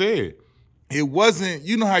 like you said, it wasn't,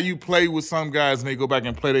 you know how you play with some guys and they go back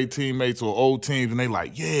and play their teammates or old teams and they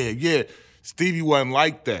like, yeah. Stevie wasn't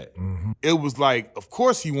like that. Mm-hmm. It was like, of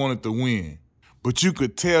course he wanted to win, but you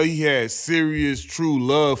could tell he had serious, true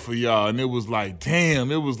love for y'all. And it was like,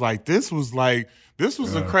 damn, it was like, this was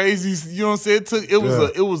a crazy, you know what I'm saying?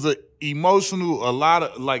 It was a emotional,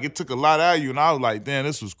 it took a lot out of you, and I was like, damn,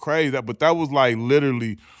 this was crazy. But that was like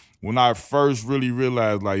literally when I first really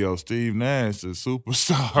realized, like, yo, Steve Nash is a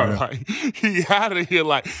superstar. Yeah. Like, he out of here.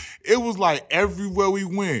 Like, it was like everywhere we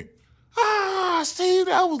went, Steve,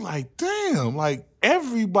 I was like, damn, like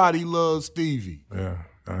everybody loves Stevie. Yeah,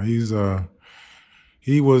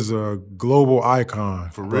 he was a global icon.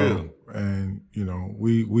 For real. And,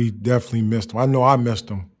 we definitely missed him. I know I missed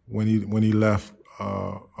him when he left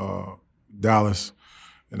Dallas,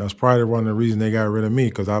 and that's probably one of the reasons they got rid of me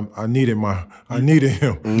because I needed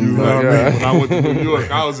him. You know what I mean? When I went to New York,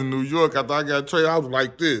 I was in New York after I got traded. I was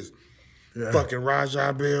like this, fucking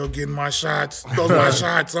Rajah Bell getting my shots. Those my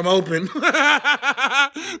shots. I'm open.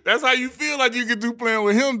 That's how you feel like you could do playing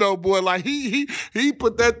with him though, boy. Like he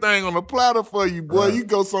put that thing on a platter for you, boy. Right. You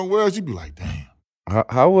go somewhere else, you be like, damn.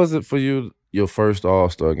 How was it for you? Your first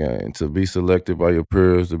All-Star game, to be selected by your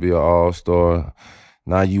peers to be an All-Star.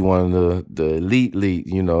 Now you one of the elite.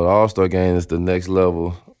 The All-Star game is the next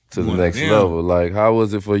level to the next level. Like, how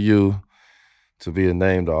was it for you to be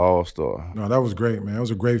named an All-Star? No, that was great, man. It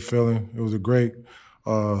was a great feeling. It was a great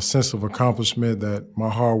sense of accomplishment that my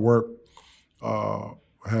hard work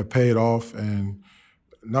had paid off, and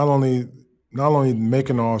not only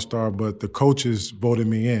making an All-Star, but the coaches voted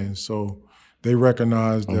me in. So they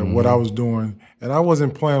recognized that what I was doing, and I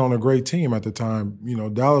wasn't playing on a great team at the time.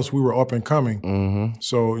 Dallas, we were up and coming. Mm-hmm.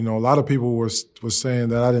 So, a lot of people was saying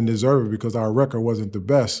that I didn't deserve it because our record wasn't the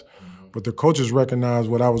best. Mm-hmm. But the coaches recognized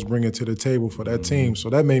what I was bringing to the table for that team.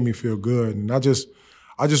 So that made me feel good. And I just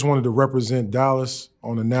wanted to represent Dallas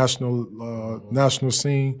on the national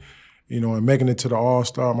scene, and making it to the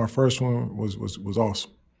All-Star. My first one was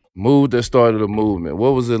awesome. Move that started a movement.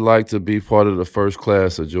 What was it like to be part of the first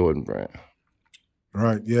class of Jordan Brand?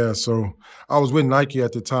 Right, yeah. So I was with Nike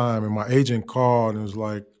at the time, and my agent called and was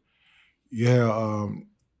like, yeah,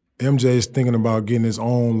 MJ is thinking about getting his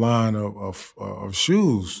own line of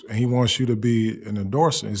shoes, and he wants you to be an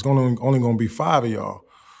endorser. It's only going to be 5 of y'all.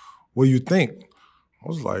 What do you think? I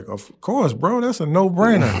was like, of course, bro. That's a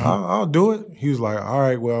no-brainer. I'll do it. He was like, all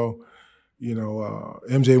right, well,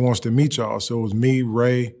 MJ wants to meet y'all. So it was me,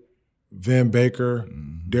 Ray, Vin Baker,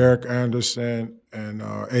 Derek Anderson, and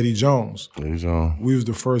Eddie Jones. Eddie Jones. We was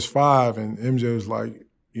the first 5, and MJ was like,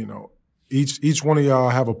 each one of y'all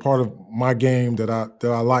have a part of my game that I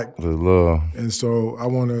like. The love. And so I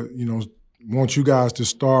want to, want you guys to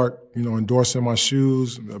start, endorsing my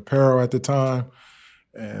shoes, apparel at the time.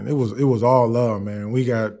 And it was all love, man. We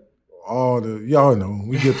got all the y'all know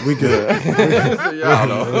we get y'all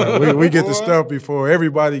know. we get the stuff before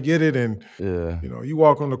everybody get it, and you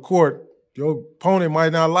walk on the court. Your opponent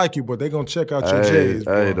might not like you, but they're gonna check out your J's.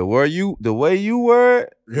 Bro. Hey, the way you were,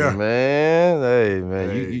 man. Hey,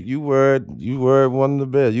 man, you were one of the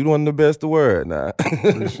best. You one of the best to wear it now.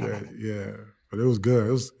 Appreciate it, yeah. But it was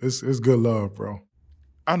good. It's good love, bro.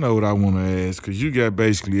 I know what I want to ask, because you got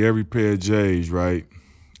basically every pair of J's, right?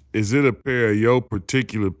 Is it a pair of your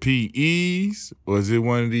particular PEs, or is it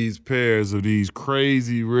one of these pairs of these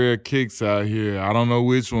crazy rare kicks out here? I don't know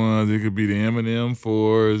which ones. It could be the Eminem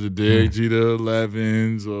 4s, the Derek Jeter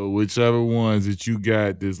 11s, or whichever ones that you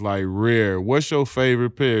got that's like rare. What's your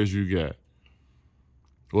favorite pairs you got?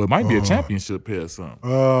 Well, it might be a championship pair or something.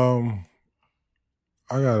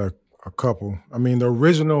 I got a couple. I mean, the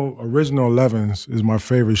original 11s is my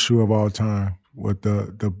favorite shoe of all time, with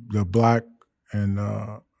the black and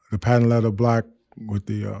the patent leather black with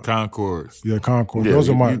the Concords. Yeah, Concord. Yeah, those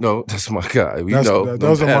are my. That's my guy.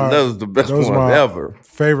 Those are the best one ever.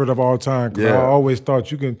 Favorite of all time. Because I always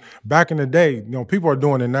thought you can. Back in the day, people are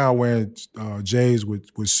doing it now, wearing J's with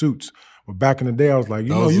suits. But back in the day, I was like,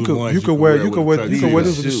 you could wear this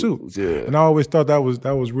with a suit. Yeah. And I always thought that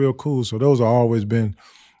was real cool. So those have always been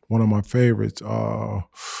one of my favorites. As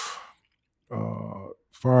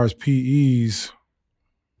far as PEs.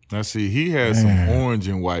 Now, see, he had some orange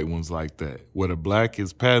and white ones like that, where the black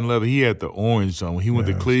is patent leather. He had the orange on. When he went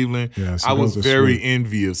to Cleveland, so I was very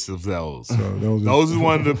envious of those. So those are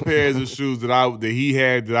one of the pairs of shoes that he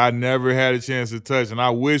had that I never had a chance to touch. And I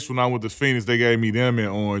wish when I went to Phoenix, they gave me them in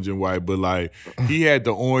orange and white. But, like, he had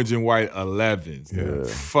the orange and white 11s. Yeah.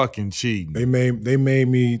 Fucking cheating. They made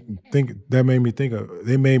me think they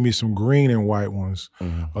made me some green and white ones,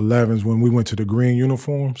 11s, when we went to the green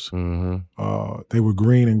uniforms. They were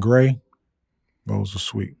green and gray. Those are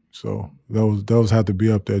sweet. So those have to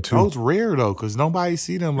be up there too. Those rare though, because nobody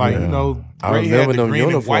see them like I Gray remember had the them green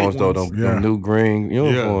uniforms and white though. ones. Them new green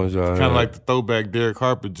uniforms. Yeah. Kind of like the throwback Derek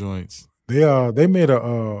Harper joints. They made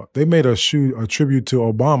a shoe, a tribute to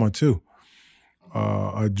Obama too.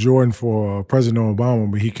 A Jordan for President Obama,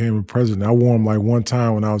 but he came as president. I wore them like one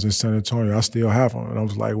time when I was in San Antonio. I still have them, and I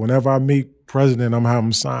was like, whenever I meet president, I'm having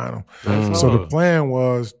him sign them. So the plan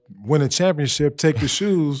was win a championship, take the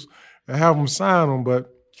shoes, and have him sign them,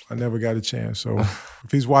 but I never got a chance. So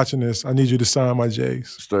if he's watching this, I need you to sign my J's.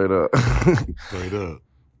 Straight up. Straight up.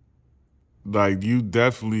 Like, you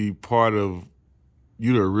definitely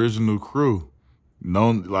you the original crew.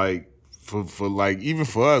 Known, like, for like, even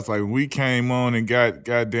for us, like, when we came on and got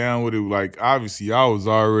down with it, like, obviously y'all was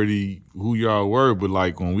already who y'all were, but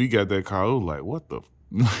like, when we got that call, it was like, what the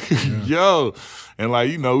yo, and like,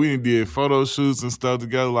 we did photo shoots and stuff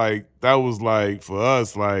together. Like, that was like, for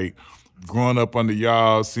us, like, growing up under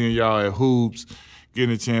y'all, seeing y'all at hoops,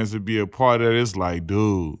 getting a chance to be a part of it. It's like,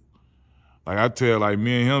 dude, like, I tell, like,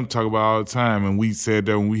 me and him talk about all the time, and we said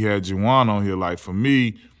that when we had Juwan on here, like, for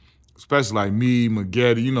me, especially like me,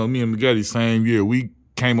 Maggette, me and Maggette, same year, we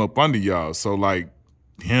came up under y'all. So like,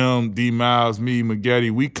 him, D Miles, me,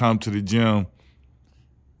 Maggette, we come to the gym.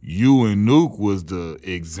 You and Nuke was the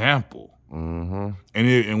example. And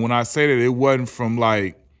when I say that, it wasn't from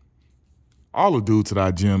like, all the dudes at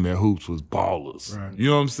our gym at hoops was ballers. Right. You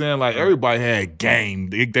know what I'm saying? Like, everybody had game.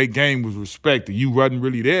 Their game was respected. You wasn't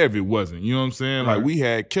really there if it wasn't. You know what I'm saying? Right. Like, we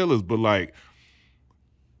had killers, but like,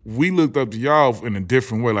 we looked up to y'all in a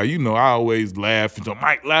different way. Like, I always laugh into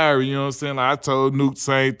Mike Lowry, you know what I'm saying? Like, I told Nuke the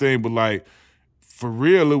same thing, but like, for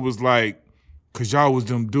real, it was like, because y'all was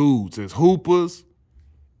them dudes as hoopers,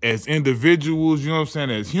 as individuals, you know what I'm saying,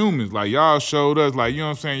 as humans. Like, y'all showed us, like, you know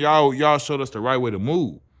what I'm saying, y'all showed us the right way to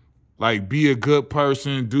move. Like, be a good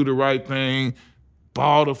person, do the right thing,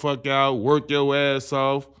 ball the fuck out, work your ass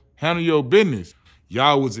off, handle your business.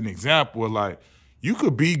 Y'all was an example of like, you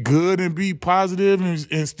could be good and be positive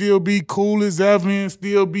and still be cool as ever and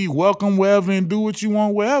still be welcome wherever and do what you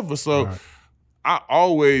want wherever. So I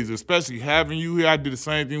always, especially having you here, I did the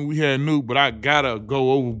same thing we had Nuke, but I gotta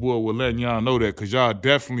go overboard with letting y'all know that because y'all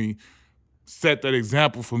definitely set that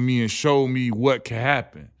example for me and showed me what can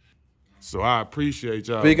happen. So I appreciate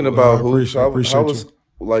y'all. Speaking about hoops, how was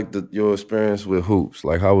like your experience with hoops?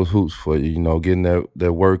 Like how was hoops for you? You know, getting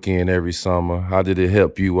that work in every summer. How did it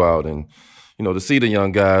help you out? And you know, to see the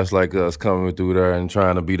young guys like us coming through there and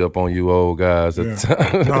trying to beat up on you old guys at the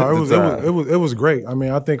time. No, it was great. I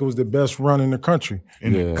mean, I think it was the best run in the country.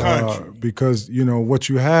 Because you know what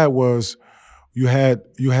you had was you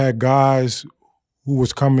had guys who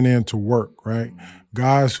was coming in to work, right?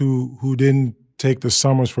 Guys who didn't take the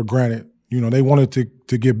summers for granted. You know, they wanted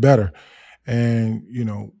to get better, and you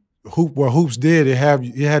know, what hoops did, it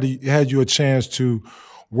had you a chance to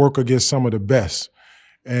work against some of the best.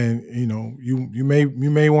 And you know, you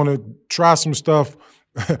may want to try some stuff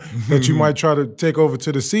that you might try to take over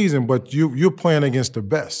to the season, but you're playing against the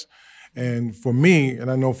best. And for me,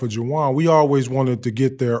 and I know for Juwan, we always wanted to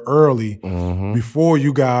get there early before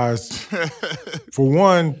you guys. For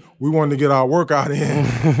one, we wanted to get our workout in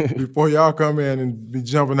before y'all come in and be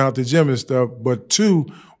jumping out the gym and stuff. But two,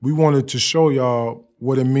 we wanted to show y'all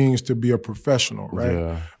what it means to be a professional, right?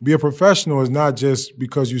 Yeah. Be a professional is not just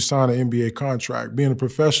because you sign an NBA contract. Being a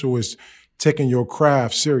professional is taking your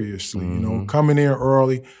craft seriously, you know, coming in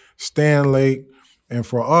early, staying late. And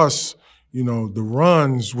for us, you know, the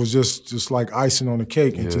runs was just like icing on the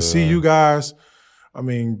cake. And to see you guys, I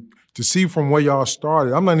mean, to see from where y'all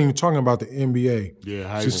started, I'm not even talking about the NBA.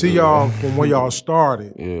 Yeah, to see y'all from where y'all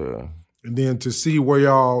started. Yeah. And then to see where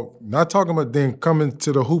y'all, not talking about then coming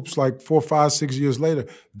to the hoops like 4, 5, 6 years later,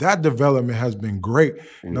 that development has been great.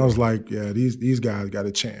 And I was like, yeah, these guys got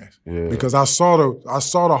a chance. Yeah. Because I saw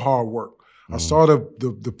the hard work. I saw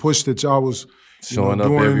the push that y'all was showing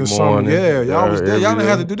up every morning. Yeah, y'all was there. Y'all didn't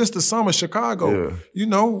have to do this the summer, Chicago. Yeah. You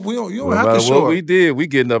know, you don't have to show up. What we did, we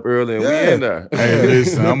getting up early and we in there. Hey,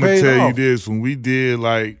 listen, I'm going to tell you this. When we did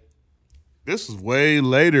like, this was way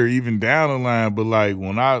later, even down the line, but like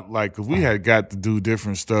when cause we had got to do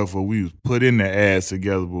different stuff where we was putting the ads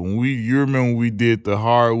together. But you remember when we did the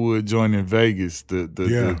hardwood joint in Vegas,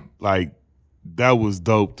 the that was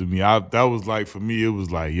dope to me. That was like, for me, it was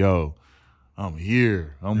like, yo, I'm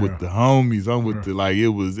here. I'm with the homies. I'm with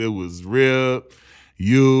it was Rip,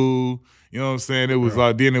 you know what I'm saying? It was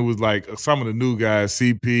like, then it was like some of the new guys,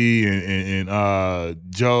 CP and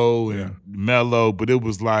Joe and Melo, but it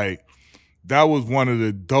was like, that was one of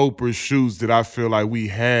the doper shoots that I feel like we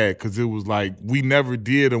had, because it was like we never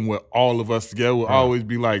did them with all of us together. It would always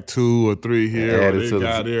be like 2 or 3 here, or this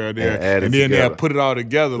guy there, or there. And then they'll put it all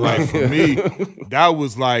together. Like for me, that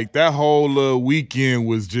was like, that whole weekend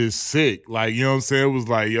was just sick. Like, you know what I'm saying? It was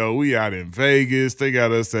like, yo, we out in Vegas. They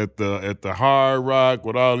got us at the Hard Rock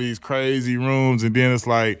with all these crazy rooms. And then it's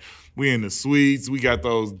like, we in the suites. We got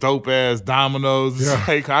those dope-ass dominoes. Yeah.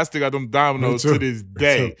 Like, I still got them dominoes to this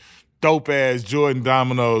day. Dope-ass Jordan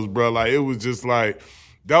dominoes, bro. Like, it was just like,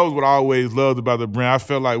 that was what I always loved about the brand. I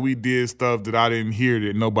felt like we did stuff that I didn't hear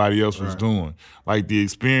that nobody else was doing. Like, the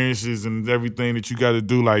experiences and everything that you got to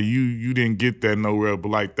do, like, you didn't get that nowhere. But,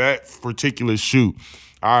 like, that particular shoot,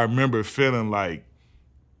 I remember feeling like,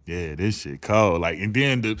 yeah, this shit cold. Like, and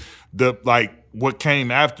then the like, what came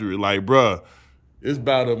after it, like, bruh, it's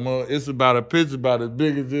about a pitch about as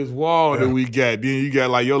big as this wall that we got. Then you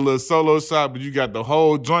got like your little solo shot, but you got the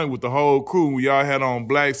whole joint with the whole crew. We all had on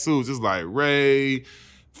black suits. It's like Ray,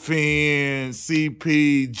 Finn,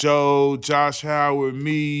 CP, Joe, Josh Howard,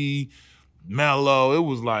 me, Melo. It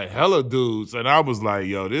was like hella dudes. And I was like,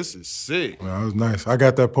 yo, this is sick. Well, that was nice. I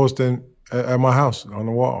got that posted at my house on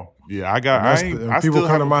the wall. Yeah, people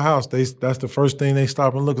come to my house. That's the first thing they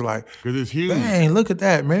stop and look like. Because it's huge. Dang, look at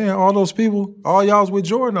that, man! All those people, all y'all's with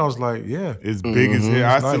Jordan. I was like, yeah, it's big as hell.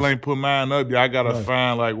 I still ain't put mine up yet. I gotta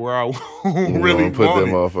find like where I really put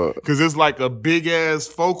them off up. Because it's like a big ass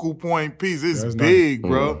focal point piece. It's big,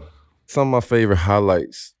 bro. Some of my favorite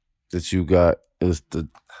highlights that you got is the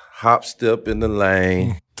hop step in the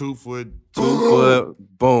lane, 2 foot,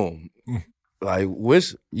 boom. Like,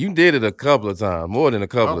 you did it a couple of times, more than a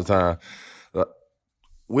couple of times.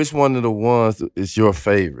 Which one of the ones is your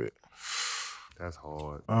favorite? That's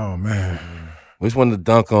hard. Oh, man. Which one of the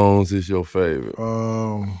dunk-ons is your favorite?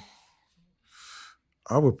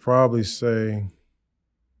 I would probably say,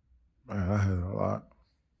 man, I had a lot.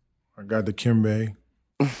 I got the Kimbe.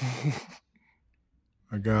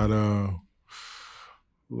 I got,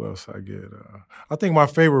 Who else I get? I think my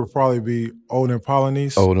favorite would probably be Olden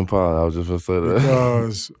Polynice. Olden Polynice, I was just going to say that.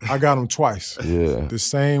 Because I got him twice. Yeah. The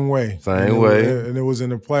same way. Same way. And it was in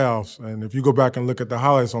the playoffs. And if you go back and look at the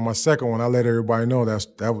highlights on my second one, I let everybody know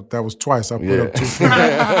that was twice. I put up 2 feet.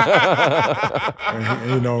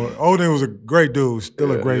 and, you know, Olden was a great dude,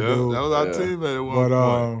 still a great dude. That was our teammate at one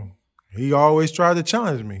point. He always tried to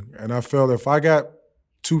challenge me. And I felt if I got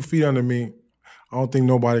 2 feet under me, I don't think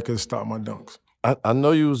nobody could stop my dunks. I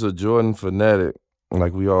know you was a Jordan fanatic,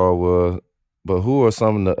 like we all were, but who are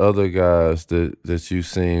some of the other guys that you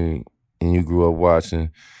seen and you grew up watching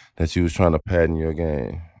that you was trying to patent your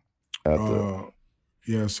game after?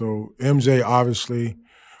 Yeah, so MJ obviously.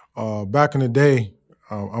 Back in the day,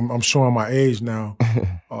 I'm showing my age now.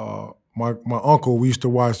 My uncle, we used to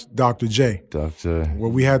watch Dr. J. Dr. J. Well,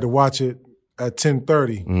 we had to watch it at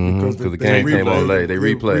 10:30 because the game came on late. They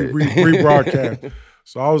replayed. Rebroadcast.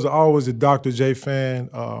 So I was always a Dr. J fan.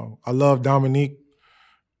 I love Dominique.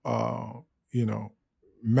 You know,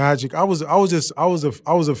 Magic. I was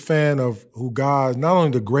a fan of who guys, not only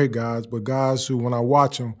the great guys, but guys who, when I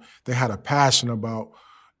watch them, they had a passion about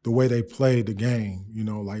the way they played the game. You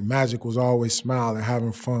know, like Magic was always smiling,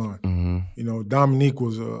 having fun. Mm-hmm. You know, Dominique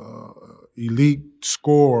was a elite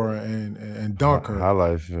scorer and dunker.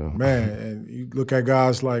 Highlight film. Man, and you look at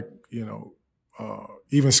guys like, you know,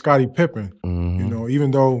 even Scottie Pippen, you know,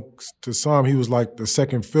 even though to some he was like the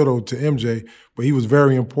second fiddle to MJ, but he was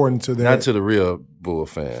very important to them. Not to the real Bull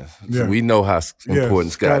fans. Yeah. So we know how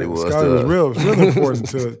important Scottie was. Scottie was real important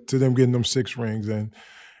to them getting them 6 rings. And,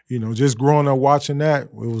 you know, just growing up watching that,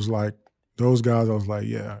 it was like those guys, I was like,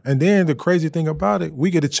 yeah. And then the crazy thing about it, we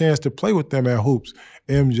get a chance to play with them at hoops.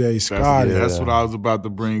 MJ, Scottie. That's what I was about to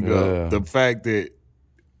bring up. The fact that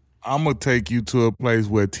I'm going to take you to a place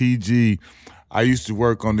where TG, I used to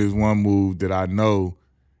work on this one move that I know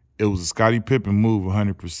it was a Scottie Pippen move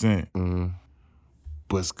 100%. Mm-hmm.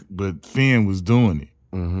 But Finn was doing it.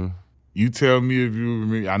 Mm-hmm. You tell me if you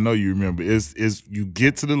remember. I know you remember. It's you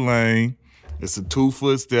get to the lane, it's a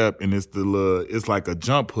 2-foot step, and it's like a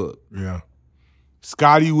jump hook. Yeah.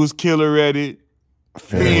 Scottie was killer at it.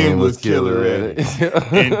 Finn was killer at it.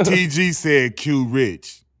 And TG said, Q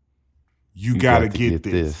Rich, you gotta get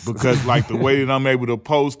this. Because like the way that I'm able to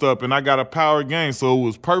post up, and I got a power game, so it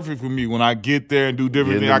was perfect for me when I get there and do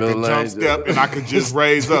different things. I could jump step and I could just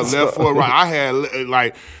raise up left foot, right. I had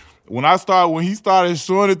like when he started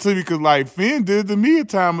showing it to me, because like Finn did to me a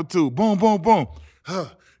time or two. Boom, boom, boom. I'm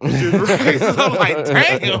like,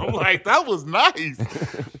 damn, like that was nice.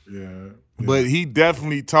 Yeah. But he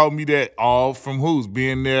definitely taught me that all from hoops,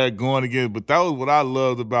 being there, going against. But that was what I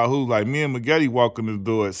loved about hoops. Like me and Maggette walking the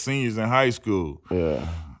door as seniors in high school. Yeah.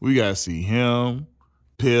 We got to see him,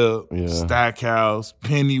 Pip, Stackhouse,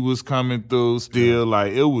 Penny was coming through still.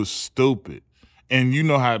 Like, it was stupid. And you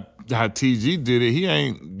know how TG did it.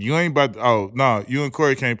 You ain't about to, you and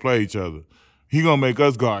Corey can't play each other. He gonna make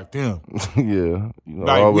us guard them. Yeah. You know,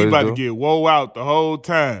 like, we about to get woe out the whole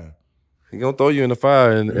time. He gonna throw you in the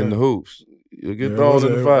fire in the hoops. You'll get thrown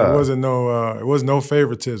in the fire. It was no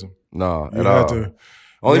favoritism. No, at all.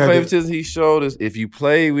 Only favoritism he showed is if you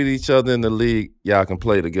play with each other in the league, y'all can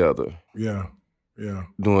play together. Yeah, yeah.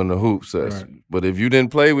 Doing the hoop session. Right. But if you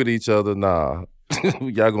didn't play with each other, nah,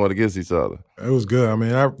 y'all going against each other. It was good. I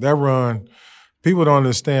mean, that run, people don't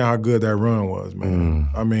understand how good that run was, man.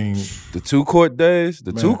 I mean, the 2-court days,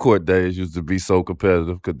 2-court days used to be so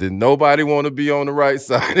competitive because then nobody want to be on the right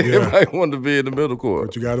side. Everybody wanted to be in the middle court.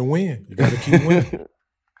 But you got to win. You got to keep winning.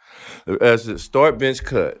 As a start, bench,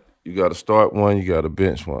 cut. You got to start one. You got to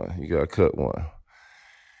bench one. You got to cut one.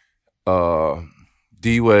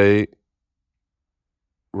 D Wade,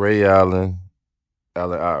 Ray Allen,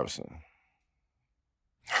 Allen Iverson.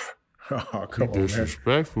 Oh, come on,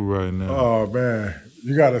 disrespectful right now. Oh, man.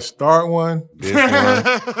 You got to start one.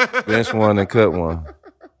 Bench one and cut one.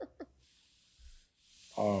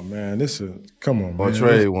 Oh, man. Come on, man. Or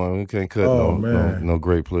trade one. We can't cut no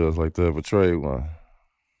great players like that, but trade one.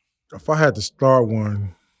 If I had to start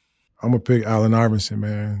one, I'm going to pick Allen Iverson,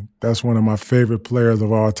 man. That's one of my favorite players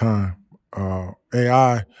of all time.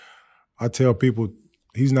 I tell people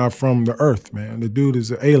he's not from the earth, man. The dude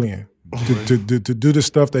is an alien. To do the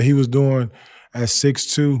stuff that he was doing at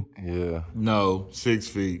 6'2". Yeah. No, 6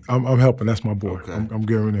 feet. I'm helping. That's my boy. Okay. I'm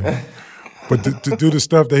giving it. But to do the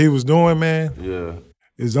stuff that he was doing, man,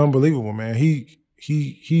 is unbelievable, man.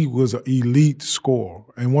 He was an elite scorer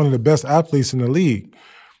and one of the best athletes in the league.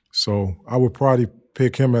 So I would probably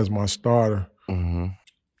pick him as my starter. Mm-hmm.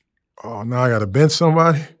 Oh, now I got to bench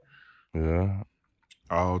somebody? Yeah.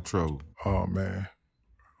 All trouble. Oh, man.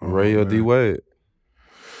 Ray or D Wade?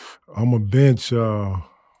 I'm a bench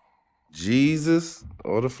Jesus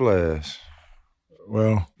or the Flash?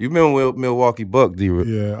 Well, You've been with Milwaukee Buck, D.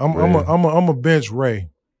 Yeah, I'm a bench Ray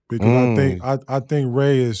because I think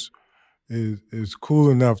Ray is cool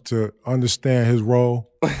enough to understand his role.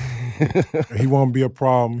 He won't be a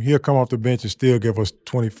problem. He'll come off the bench and still give us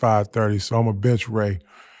 25, 30. So I'm a bench Ray.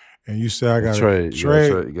 And you say I got to trade.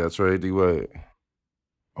 You got to trade D-Wade.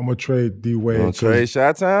 I'm going to trade D-Wade. You going to trade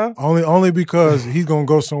Chi-Town? Only because he's going to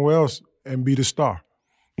go somewhere else and be the star.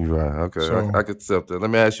 You're right. Okay, so, I can accept that. Let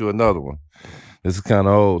me ask you another one. This is kind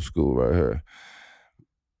of old school right here.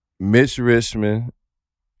 Mitch Richmond,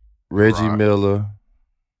 Reggie Miller,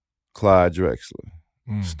 Clyde Drexler.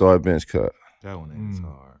 Start bench cut. That one ain't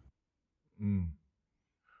hard. I'm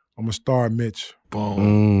going to start Mitch.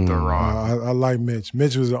 Boom. The Rock. I like Mitch.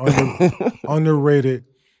 Mitch was an underrated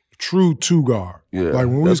true two-guard. Yeah, like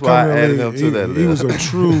when we was coming in the league, he was a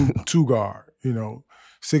true two-guard. 6'5",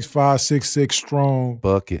 6'6", strong.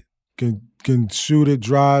 Bucket. Can shoot it,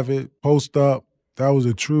 drive it, post up. That was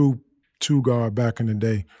a true two-guard back in the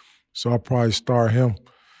day. So I'll probably start him.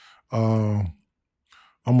 I'm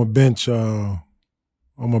a bench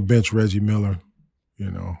Reggie Miller.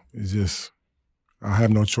 It's just I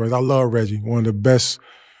have no choice. I love Reggie, one of the best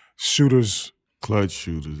shooters, clutch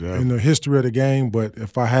shooters in the history of the game. But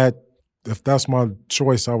if that's my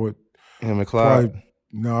choice, I would. Him and Clyde.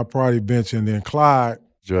 I'd probably bench and then Clyde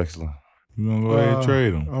Drexler. You gonna go ahead and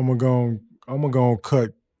trade him? I'm gonna go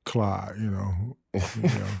cut Clyde.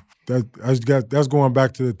 That's going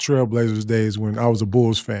back to the Trailblazers days when I was a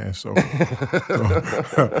Bulls fan. So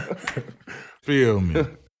feel me.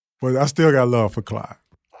 But I still got love for Clyde.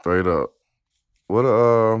 Straight up.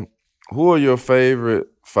 Who are your favorite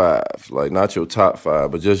five? Like not your top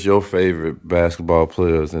five, but just your favorite basketball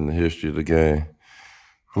players in the history of the game.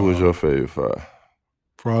 Who is your favorite five?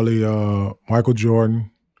 Probably Michael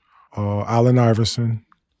Jordan, Allen Iverson,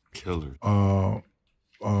 killer,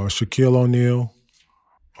 Shaquille O'Neal,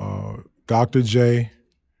 Dr. J,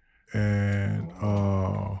 and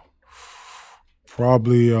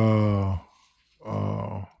probably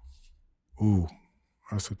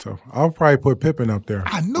that's a tough one. I'll probably put Pippen up there.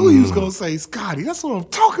 I knew he was gonna say Scotty. That's what I'm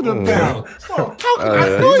talking about. That's what I'm talking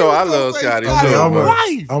about. I love Scotty.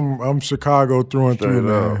 I'm Chicago through and through,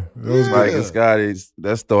 man. Mike and Scotty,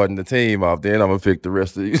 that's starting the team off. Then I'm gonna pick the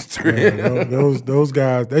rest of these three. Those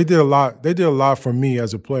guys, they did a lot. They did a lot for me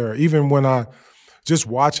as a player. Even when just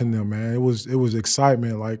watching them, man, it was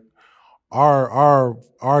excitement. Like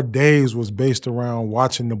our days was based around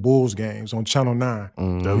watching the Bulls games on Channel 9.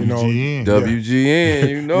 WGN.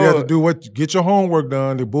 WGN, you had to get your homework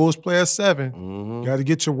done. The Bulls play at 7. You got to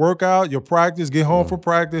get your workout, your practice, get home for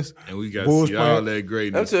practice. And we got to see all that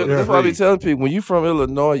greatness. That's why I be telling people, when you from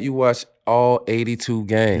Illinois, you watch all 82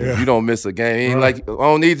 games. Yeah. You don't miss a game. Like, I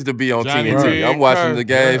don't need it to be on TNT. I'm watching the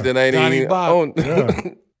games that ain't Johnny even on.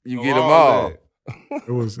 You get them all.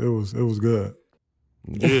 It was good.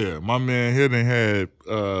 Yeah, my man here done had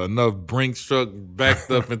enough Brinks truck backed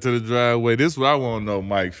up into the driveway. This is what I want to know,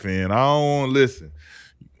 Mike Finn. I don't want to listen.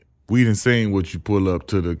 We done seen what you pull up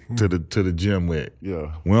to the gym with.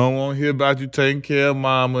 Yeah. We don't want to hear about you taking care of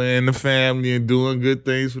mama and the family and doing good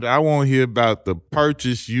things. I want to hear about the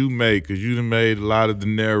purchase you made, because you done made a lot of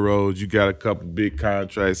dineros. You got a couple big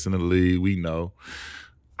contracts in the league, we know.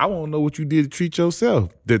 I want to know what you did to treat yourself.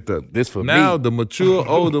 Now the mature,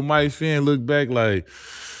 older Mike Finn look back like,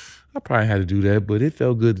 I probably had to do that, but it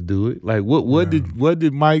felt good to do it. Like, what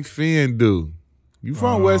did Mike Finn do? You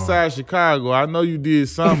from West Side Chicago. I know you did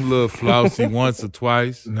some little flousy once or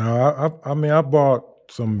twice. No, I bought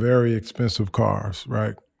some very expensive cars,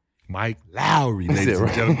 right? Mike Lowry, ladies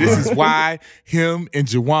and gentlemen. This is why him and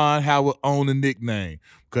Juwan Howard own a nickname.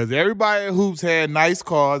 Because everybody at Hoops had nice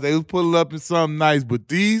cars. They was pulling up in something nice. But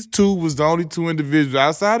these two was the only two individuals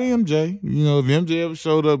outside of MJ. If MJ ever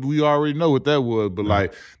showed up, we already know what that was.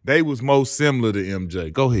 But, they was most similar to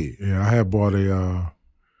MJ. Go ahead. Yeah, I had bought an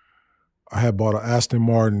Aston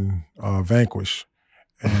Martin Vanquish.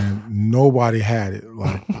 And nobody had it.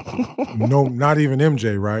 No, not even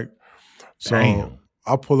MJ, right? So Damn.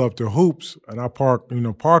 I pull up to Hoops and I park in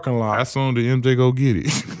the parking lot. How soon did MJ go get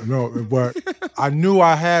it? No, but I knew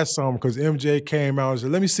I had some because MJ came out and said,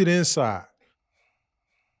 "Let me see the inside."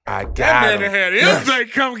 I got that man had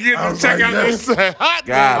MJ come get and check out the inside.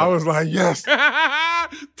 I was like, yes.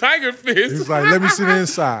 Tiger Fist. He's like, "Let me see the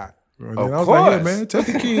inside." And I was like, "Yeah, man, take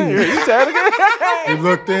the key." He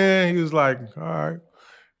looked in. He was like, "All right."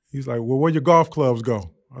 He's like, "Well, where your golf clubs go?"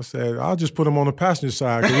 I said, "I'll just put them on the passenger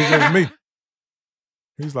side because it's just me."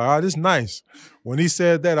 He's like, this is nice. When he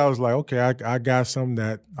said that, I was like, okay, I got something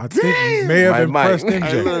that I think may have impressed MJ.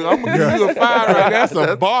 Hey, look, I'm going to give you a fire right there. That's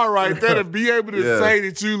a bar right there to be able to say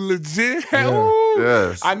that you legit.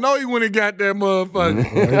 Yes. I know he wouldn't have got that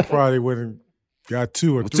motherfucker. Well, he probably wouldn't got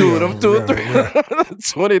 2 or 3. 2 of them, 2 or 3. Yeah.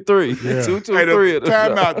 23. Yeah. 2, 2, Hey, 3.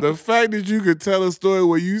 Time out. The fact that you could tell a story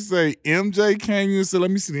where you say MJ came you and said,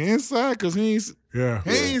 let me see the inside, because he ain't seen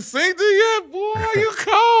it yet, boy. You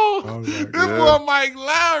cold. Like, this boy Mike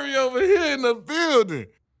Lowry over here in the building.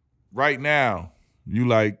 Right now,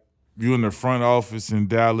 you in the front office in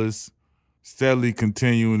Dallas, steadily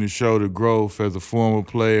continuing to show the growth as a former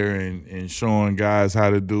player and showing guys how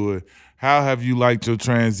to do it. How have you liked your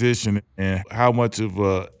transition, and how much of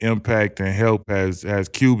an impact and help has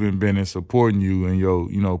Cuban been in supporting you in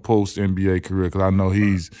your post NBA career? Because I know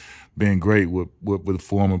he's been great with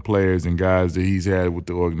former players and guys that he's had with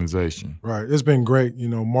the organization. Right, it's been great.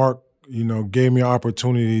 Mark, gave me an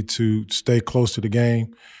opportunity to stay close to the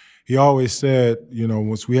game. He always said,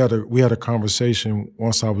 once we had a conversation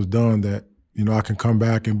once I was done that I can come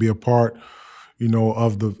back and be a part.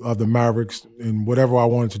 Of the Mavericks and whatever I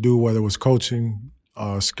wanted to do, whether it was coaching,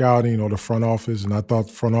 scouting, or the front office, and I thought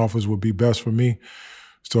the front office would be best for me.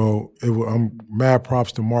 So I'm mad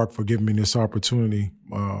props to Mark for giving me this opportunity.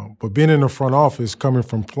 But being in the front office, coming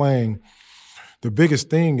from playing, the biggest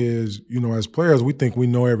thing is, as players, we think we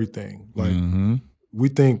know everything. Like we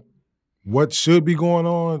think what should be going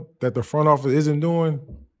on that the front office isn't doing.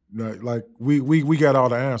 Like we got all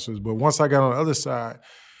the answers. But once I got on the other side,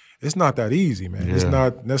 it's not that easy, man.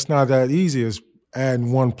 Yeah. That's not that easy as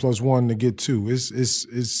adding 1 + 1 to get 2.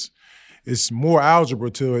 It's more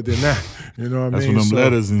algebra to it than that. You know what I mean? That's when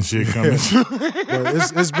them letters and shit come in.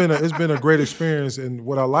 But it's been a great experience, and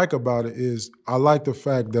what I like about it is I like the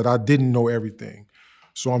fact that I didn't know everything.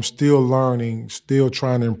 So I'm still learning, still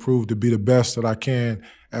trying to improve to be the best that I can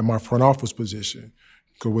at my front office position.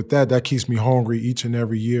 Because with that keeps me hungry each and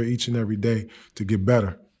every year, each and every day to get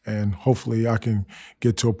better. And hopefully I can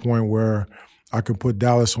get to a point where I can put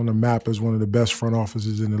Dallas on the map as one of the best front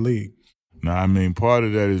offices in the league. No, I mean, part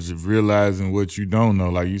of that is realizing what you don't know.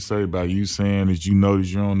 Like you say about you saying that you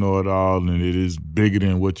don't know it all and it is bigger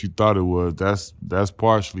than what you thought it was. That's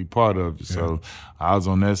partially part of it. Yeah. So I was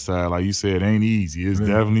on that side. Like you said, it ain't easy. It's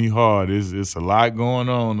definitely hard. It's a lot going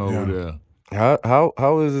on over there.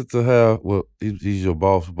 How is it to have, well, he's your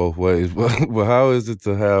boss both ways, but how is it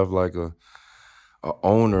to have like a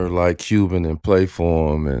owner like Cuban and play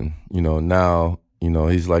for him, and now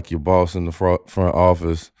he's like your boss in the front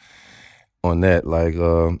office on that. Like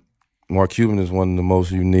Mark Cuban is one of the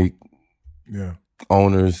most unique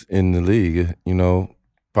owners in the league,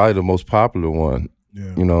 probably the most popular one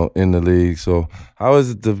in the league. So how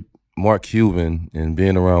is it to Mark Cuban and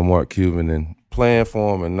being around Mark Cuban and playing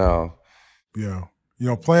for him? And now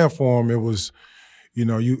playing for him, it was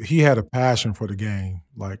he had a passion for the game,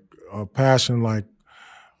 like a passion like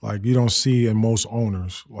you don't see in most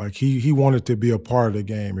owners. Like he wanted to be a part of the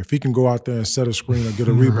game. If he can go out there and set a screen or get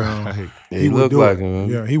a rebound, right. He would do it. Him.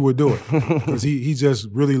 Yeah, he would do it because he just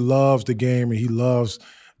really loves the game and he loves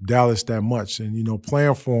Dallas that much. And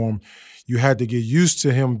playing for him, you had to get used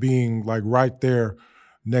to him being like right there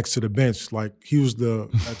next to the bench. Like he was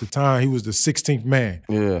at the time he was the 16th man.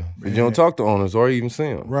 Yeah, but you don't talk to owners or even see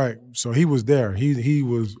him. Right. So he was there. He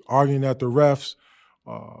was arguing at the refs.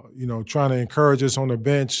 Trying to encourage us on the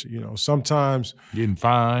bench, sometimes getting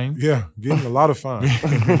fined. Yeah, getting a lot of fines.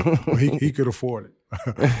 Well, he could afford it.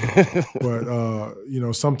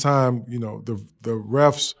 But sometimes, the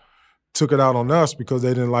refs took it out on us because they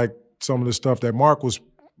didn't like some of the stuff that Mark was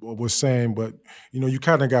saying. But, you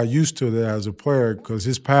kind of got used to that as a player because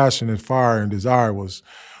his passion and fire and desire was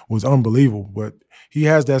unbelievable. But he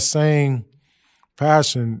has that same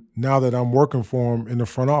passion now that I'm working for him in the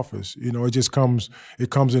front office. It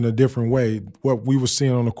comes in a different way. What we were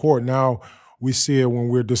seeing on the court, now we see it when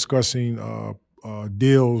we're discussing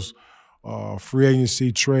deals, free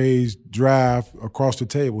agency, trades, draft, across the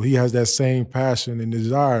table. He has that same passion and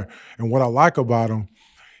desire. And what I like about him,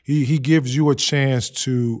 he gives you a chance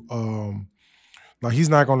to he's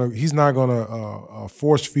not gonna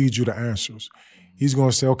force feed you the answers. He's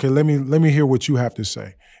gonna say, okay, let me hear what you have to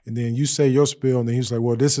say. And then you say your spiel, and then he's like,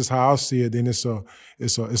 well, this is how I see it. Then it's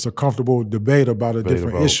a comfortable debate about a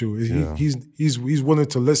different issue. Yeah. He's willing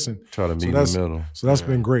to listen. Try to meet in the middle. So that's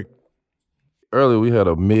been great. Earlier we had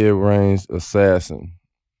a mid-range assassin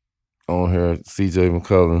on here, CJ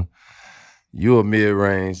McCollum. You a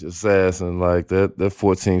mid-range assassin, like that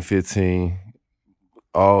 14, 15,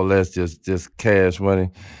 all that's just cash money.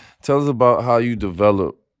 Tell us about how you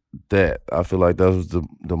developed that. I feel like that was the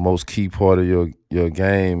most key part of your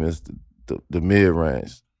game is the mid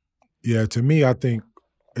range? Yeah, to me, I think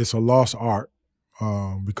it's a lost art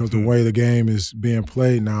because the way the game is being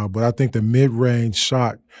played now. But I think the mid range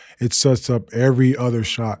shot, it sets up every other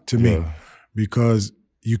shot to me because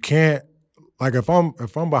you can't, like if I'm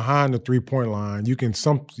behind the 3-point line, you can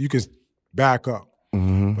back up.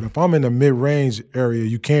 Mm-hmm. But if I'm in the mid-range area,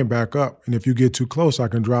 you can't back up. And if you get too close, I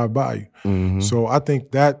can drive by you. Mm-hmm. So I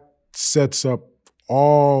think that sets up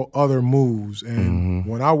all other moves. And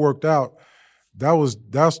when I worked out,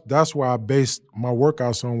 that's where I based my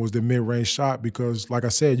workouts on was the mid-range shot because, like I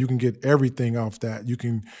said, you can get everything off that. You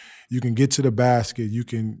can get to the basket. You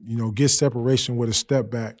can get separation with a step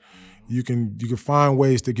back. You can find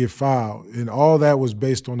ways to get fouled. And all that was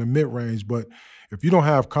based on the mid-range. But if you don't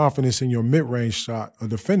have confidence in your mid-range shot, a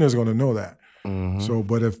defender's going to know that. Mm-hmm. So,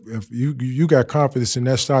 but if you got confidence in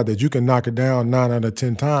that shot that you can knock it down 9 out of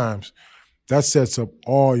 10 times, that sets up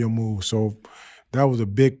all your moves. So that was a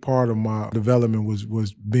big part of my development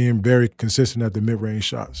was being very consistent at the mid-range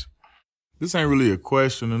shots. This ain't really a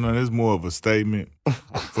question, and it's more of a statement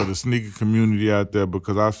for the sneaker community out there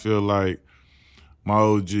because I feel like my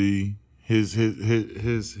OG, his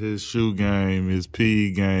shoe game, his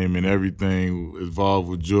PE game, and everything involved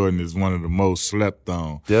with Jordan is one of the most slept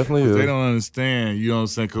on. Definitely is. They don't understand, you know what I'm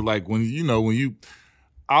saying? Because like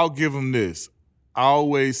I'll give them this. I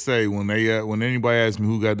always say when anybody asks me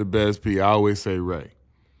who got the best PE, I always say Ray.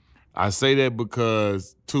 I say that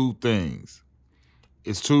because 2 things.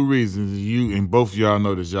 It's 2 reasons. You and both of y'all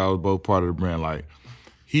know this. Y'all was both part of the brand. Like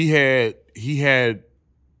he had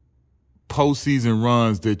postseason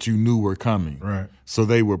runs that you knew were coming. Right. So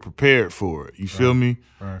they were prepared for it. You feel me?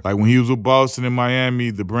 Right. Like when he was with Boston and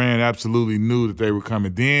Miami, the brand absolutely knew that they were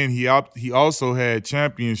coming. Then he also had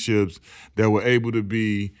championships that were able to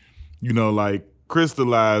be, like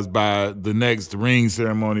crystallized by the next ring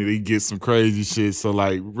ceremony. They get some crazy shit. So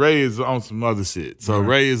like Ray is on some other shit. So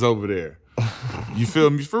Ray is over there. You feel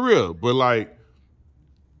me? For real. But like,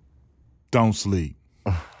 don't sleep.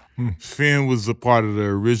 Finn was a part of the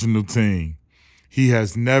original team. He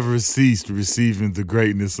has never ceased receiving the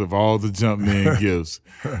greatness of all the Jumpman gifts.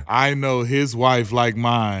 I know his wife, like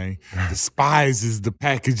mine, despises the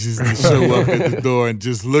packages that show up at the door and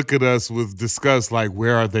just look at us with disgust like,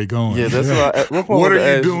 where are they going? Yeah, that's what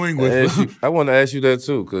are you doing with them? I want to ask you that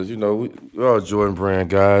too because, we're all Jordan Brand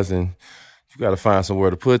guys and you got to find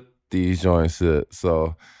somewhere to put these joints at.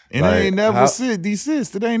 So... And they ain't never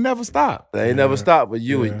desist. They ain't never stopped. They ain't never stopped. But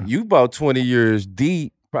you about 20 years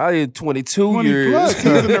deep, probably 22 years. Plus.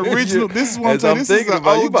 He's an original. This is what I'm saying. This is an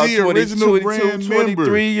OG original brand 23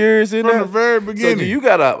 member. years in from there. The very beginning. So do you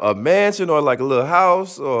got a mansion or like a little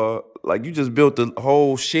house or like you just built the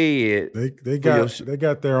whole shed? They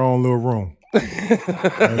got their own little room.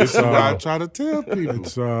 This is what I try to tell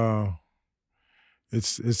people.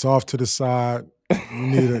 It's off to the side.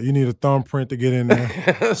 You need a thumbprint to get in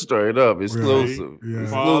there. Straight up, exclusive. Right.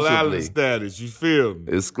 Yeah. Paul Allen status, you feel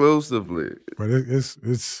me? Exclusively. But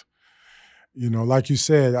it's like you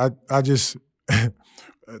said, I just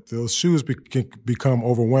those shoes can become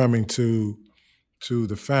overwhelming to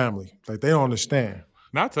the family. Like they don't understand.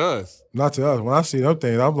 Not to us. Not to us. When I see them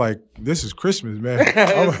things, I'm like, this is Christmas, man.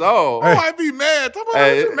 So I might be mad.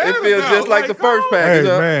 It feels just like the first package.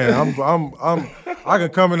 Hey, man, I can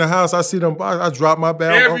come in the house, I see them boxes, I drop my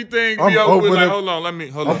bag. Everything be over with. Like, hold on.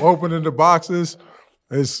 I'm opening the boxes.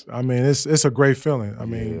 It's a great feeling. I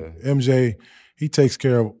mean, MJ, he takes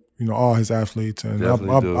care of all his athletes, and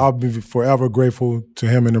I'll be forever grateful to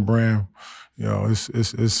him and the brand.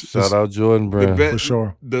 Shout out Jordan Brand for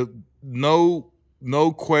sure.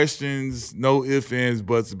 No questions, no ifs, ands,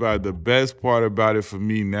 buts about it. The best part about it for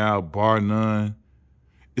me now, bar none,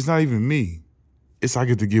 it's not even me. It's I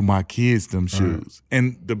get to give my kids them shoes.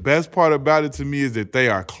 And the best part about it to me is that they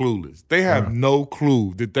are clueless. They have no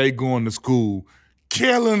clue that they going to school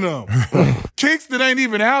killing them. Kicks that ain't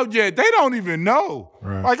even out yet, they don't even know.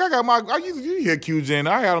 Right. Like you hear QJ and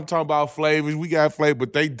I got them talking about flavors. We got flavor,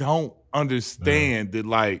 but they don't understand that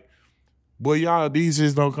like, boy, y'all, these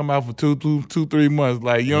just don't come out for 2-3 months.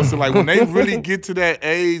 Like, you know what I'm saying? Like, when they really get to that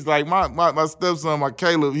age, like my stepson, my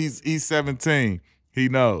Caleb, he's 17. He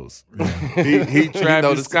knows. Yeah. He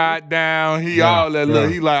Travis Scott down. He all that. Look,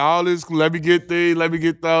 he like, all this, let me get these, let me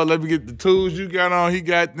get those, let me get the tools you got on. He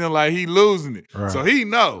got them, like, he losing it. Right. So he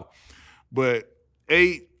know. But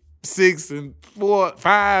 8, 6, and 4,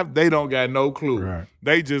 5, they don't got no clue. Right.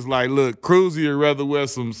 They just like, look, Cruzy would rather wear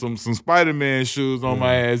some Spider-Man shoes on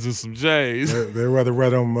my ass than some J's. They rather wear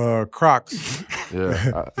them Crocs.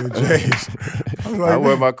 Yeah, than J's. I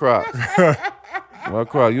wear my Crocs. My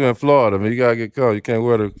Crocs. You in Florida, man. You gotta get cold. You can't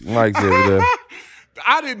wear the Nikes every day.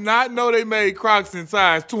 I did not know they made Crocs in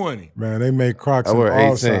size 20. Man, they make Crocs in I wear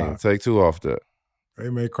all 18. sizes. Take 2 off that. They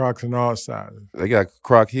make Crocs in all sizes. They got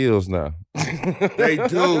Croc heels now. They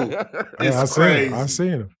do. It's crazy. I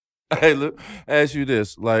seen them. Hey, look, ask you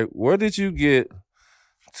this. Like, where did you get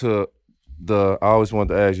to I always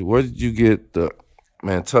wanted to ask you, where did you get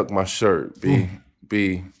tuck my shirt,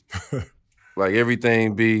 be, like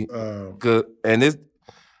everything be good. And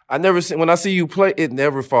I never see, when I see you play, it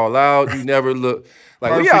never fall out. You never look,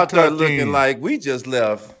 like we out there looking like we just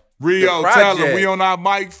left. Rio, tell him we on our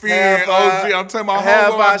Mike Finn, OG. I'm telling my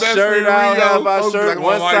have homie, my best friend out, Rio. have our shirt, like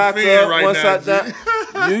one side up, right one now, side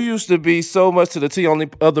down. You used to be so much to the T. Only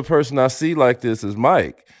other person I see like this is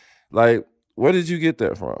Mike. Like, where did you get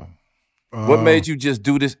that from? What made you just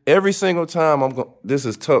do this every single time? This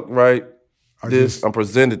is tucked right. I'm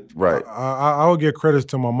presented right. I would give credits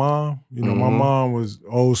to my mom. You know, my mom was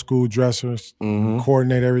old school dresser,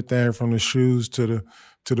 coordinate everything from the shoes to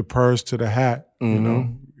the purse to the hat. You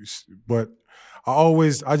know, but I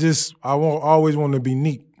always want to be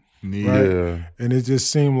neat. Right? Yeah. And it just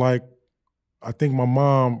seemed like, I think my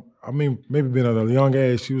mom, maybe being at a young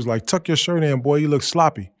age, she was like, tuck your shirt in, boy, you look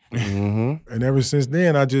sloppy. And ever since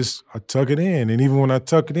then, I tuck it in. And even when I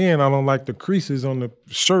tuck it in, I don't like the creases on the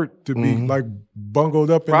shirt to be like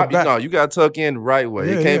bungled up in the back. No, you got to tuck in the right way.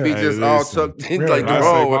 It can't be just all tucked in like the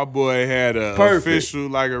wrong way. My boy had an official,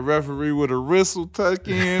 like a referee with a whistle tuck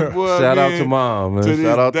in. Boy, Shout out to mom, man.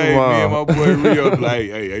 Shout out to mom. Me and my boy Rio like,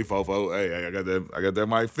 hey, Fofo, hey, I got that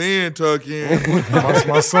Mike Finn tuck in.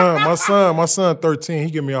 my son, 13,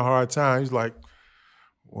 he give me a hard time. He's like,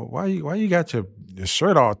 well, why you got your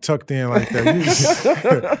shirt all tucked in like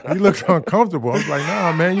that? You look uncomfortable. I was like,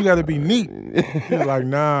 nah, man, you got to be neat. He's like,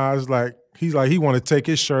 nah. He's like, he want to take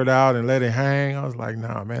his shirt out and let it hang. I was like,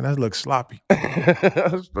 nah, man, that looks sloppy.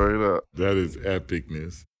 Straight up. That is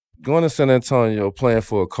epicness. Going to San Antonio, playing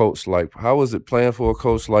for a coach like, how was it playing for a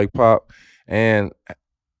coach like Pop? And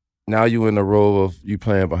now you in the role of you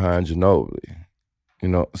playing behind Ginobili. You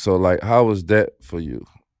know, so like, how was that for you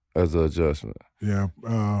as an adjustment? Yeah.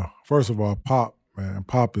 First of all, Pop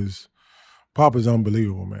is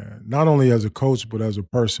unbelievable, man. Not only as a coach, but as a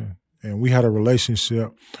person. And we had a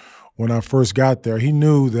relationship when I first got there. He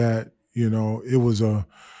knew that, you know, it was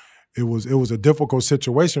a difficult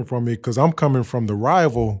situation for me because I'm coming from the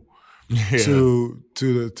rival to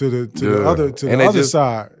the other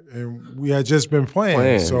side, and we had just been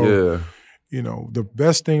playing. So, you know, the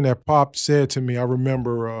best thing that Pop said to me, I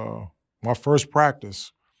remember my first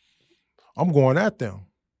practice. I'm going at them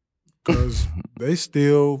because they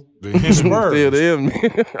still Spurs.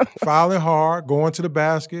 Fouling hard, going to the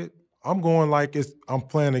basket. I'm going like I'm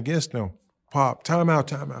playing against them. Pop, timeout.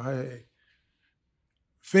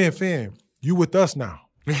 Hey, Finn, you with us now.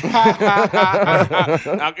 In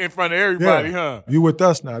front of everybody, huh? You with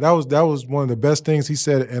us now. That was one of the best things he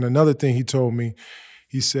said. And another thing he told me,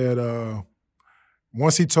 he said,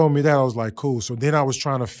 once he told me that, I was like, cool. So then I was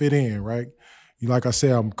trying to fit in, right? Like I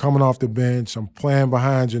said, I'm coming off the bench. I'm playing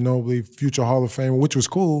behind Ginobili, future Hall of Famer, which was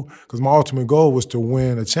cool because my ultimate goal was to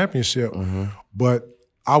win a championship. But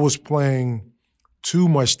I was playing too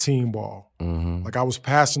much team ball. Like I was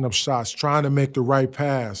passing up shots, trying to make the right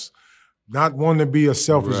pass, not wanting to be a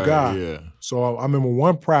selfish guy. Yeah. So I remember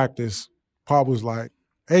one practice, Pop was like,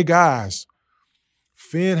 hey, guys,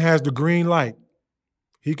 Finn has the green light.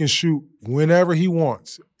 He can shoot whenever he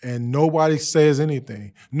wants, and nobody says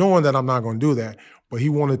anything, knowing that I'm not going to do that. But he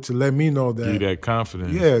wanted to let me know that. Be that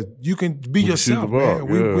confident. Yeah, you can be yourself, man.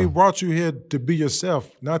 We brought you here to be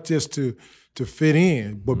yourself, not just to fit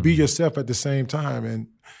in, but be yourself at the same time. And,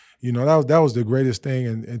 you know, that was the greatest thing.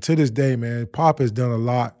 And to this day, man, Pop has done a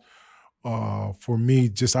lot for me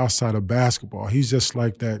just outside of basketball. He's just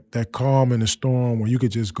like that calm in the storm where you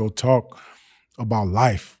could just go talk about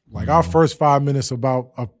life. Like our first 5 minutes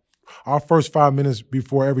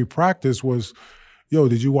before every practice was, yo,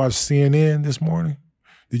 did you watch CNN this morning?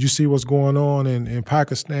 Did you see what's going on in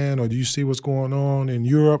Pakistan, or do you see what's going on in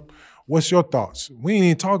Europe? What's your thoughts? We ain't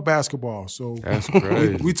even talk basketball. So that's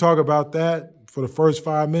crazy. we talk about that for the first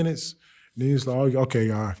 5 minutes. And then he's like,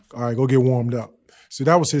 okay, all right, go get warmed up. So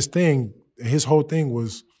that was his thing. His whole thing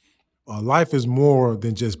was life is more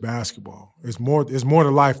than just basketball. It's more to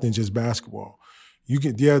life than just basketball. You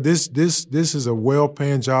can, this is a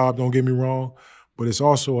well-paying job, don't get me wrong, but it's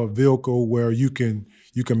also a vehicle where you can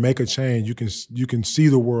make a change. You can see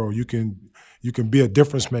the world. You can be a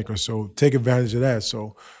difference maker. So take advantage of that.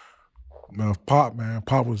 So Pop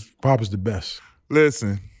is the best.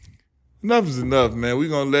 Listen, enough is enough, man. We're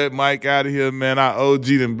gonna let Mike out of here, man. Our OG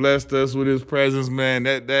done blessed us with his presence, man.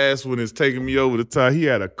 That's when it's taking me over the top. He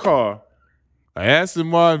had a car Aston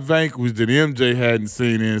Martin vanquish that MJ hadn't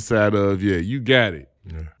seen the inside of yet. You got it.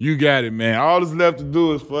 Yeah. You got it, man. All that's left to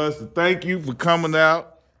do is for us to thank you for coming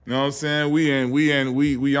out. You know what I'm saying? We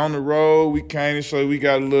on the road. We came to show you we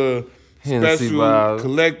got a little special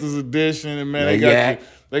collector's edition, and man,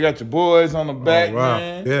 they got your boys on the back,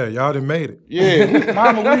 man. Yeah, y'all done made it. Yeah,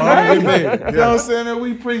 Mama, we made it. You know what I'm saying? And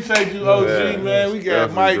we appreciate you, OG, man. We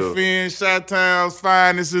got Mike Finn, Chi-Town's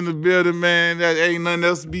finest in the building, man. That ain't nothing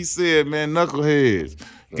else to be said, man. Knuckleheads.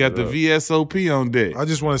 Got the VSOP on deck. I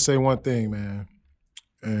just want to say one thing, man,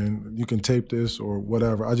 and you can tape this or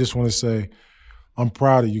whatever. I just want to say I'm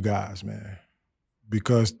proud of you guys, man,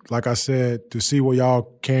 because like I said, to see where y'all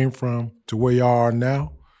came from to where y'all are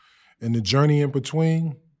now and the journey in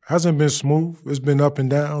between hasn't been smooth. It's been up and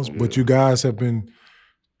downs, but you guys have been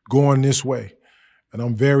going this way. And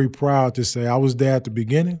I'm very proud to say I was there at the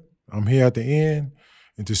beginning. I'm here at the end.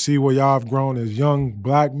 And to see where y'all have grown as young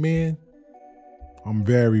black men, I'm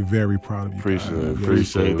very, very proud of you.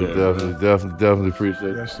 Appreciate it. Definitely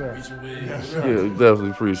appreciate it. Yes, sir. Yeah, we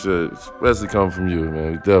definitely appreciate it. Especially coming from you,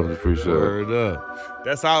 man. We definitely appreciate it. Word up.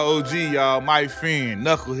 That's our OG, y'all. Mike Finn,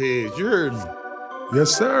 Knuckleheads. You heard me.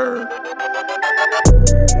 Yes, sir.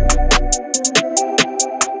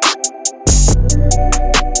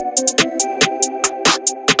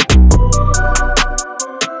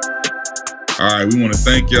 All right, we want to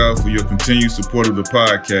thank y'all for your continued support of the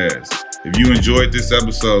podcast. If you enjoyed this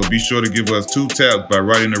episode, be sure to give us 2 taps by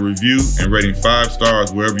writing a review and rating 5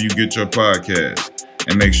 stars wherever you get your podcast.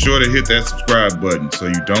 And make sure to hit that subscribe button so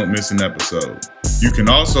you don't miss an episode. You can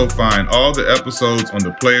also find all the episodes on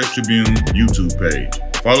the Players Tribune YouTube page.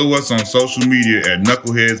 Follow us on social media at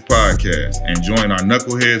Knuckleheads Podcast and join our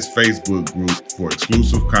Knuckleheads Facebook group for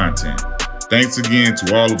exclusive content. Thanks again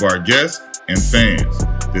to all of our guests and fans.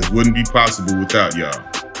 This wouldn't be possible without y'all.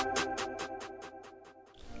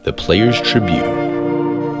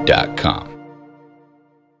 ThePlayersTribune.com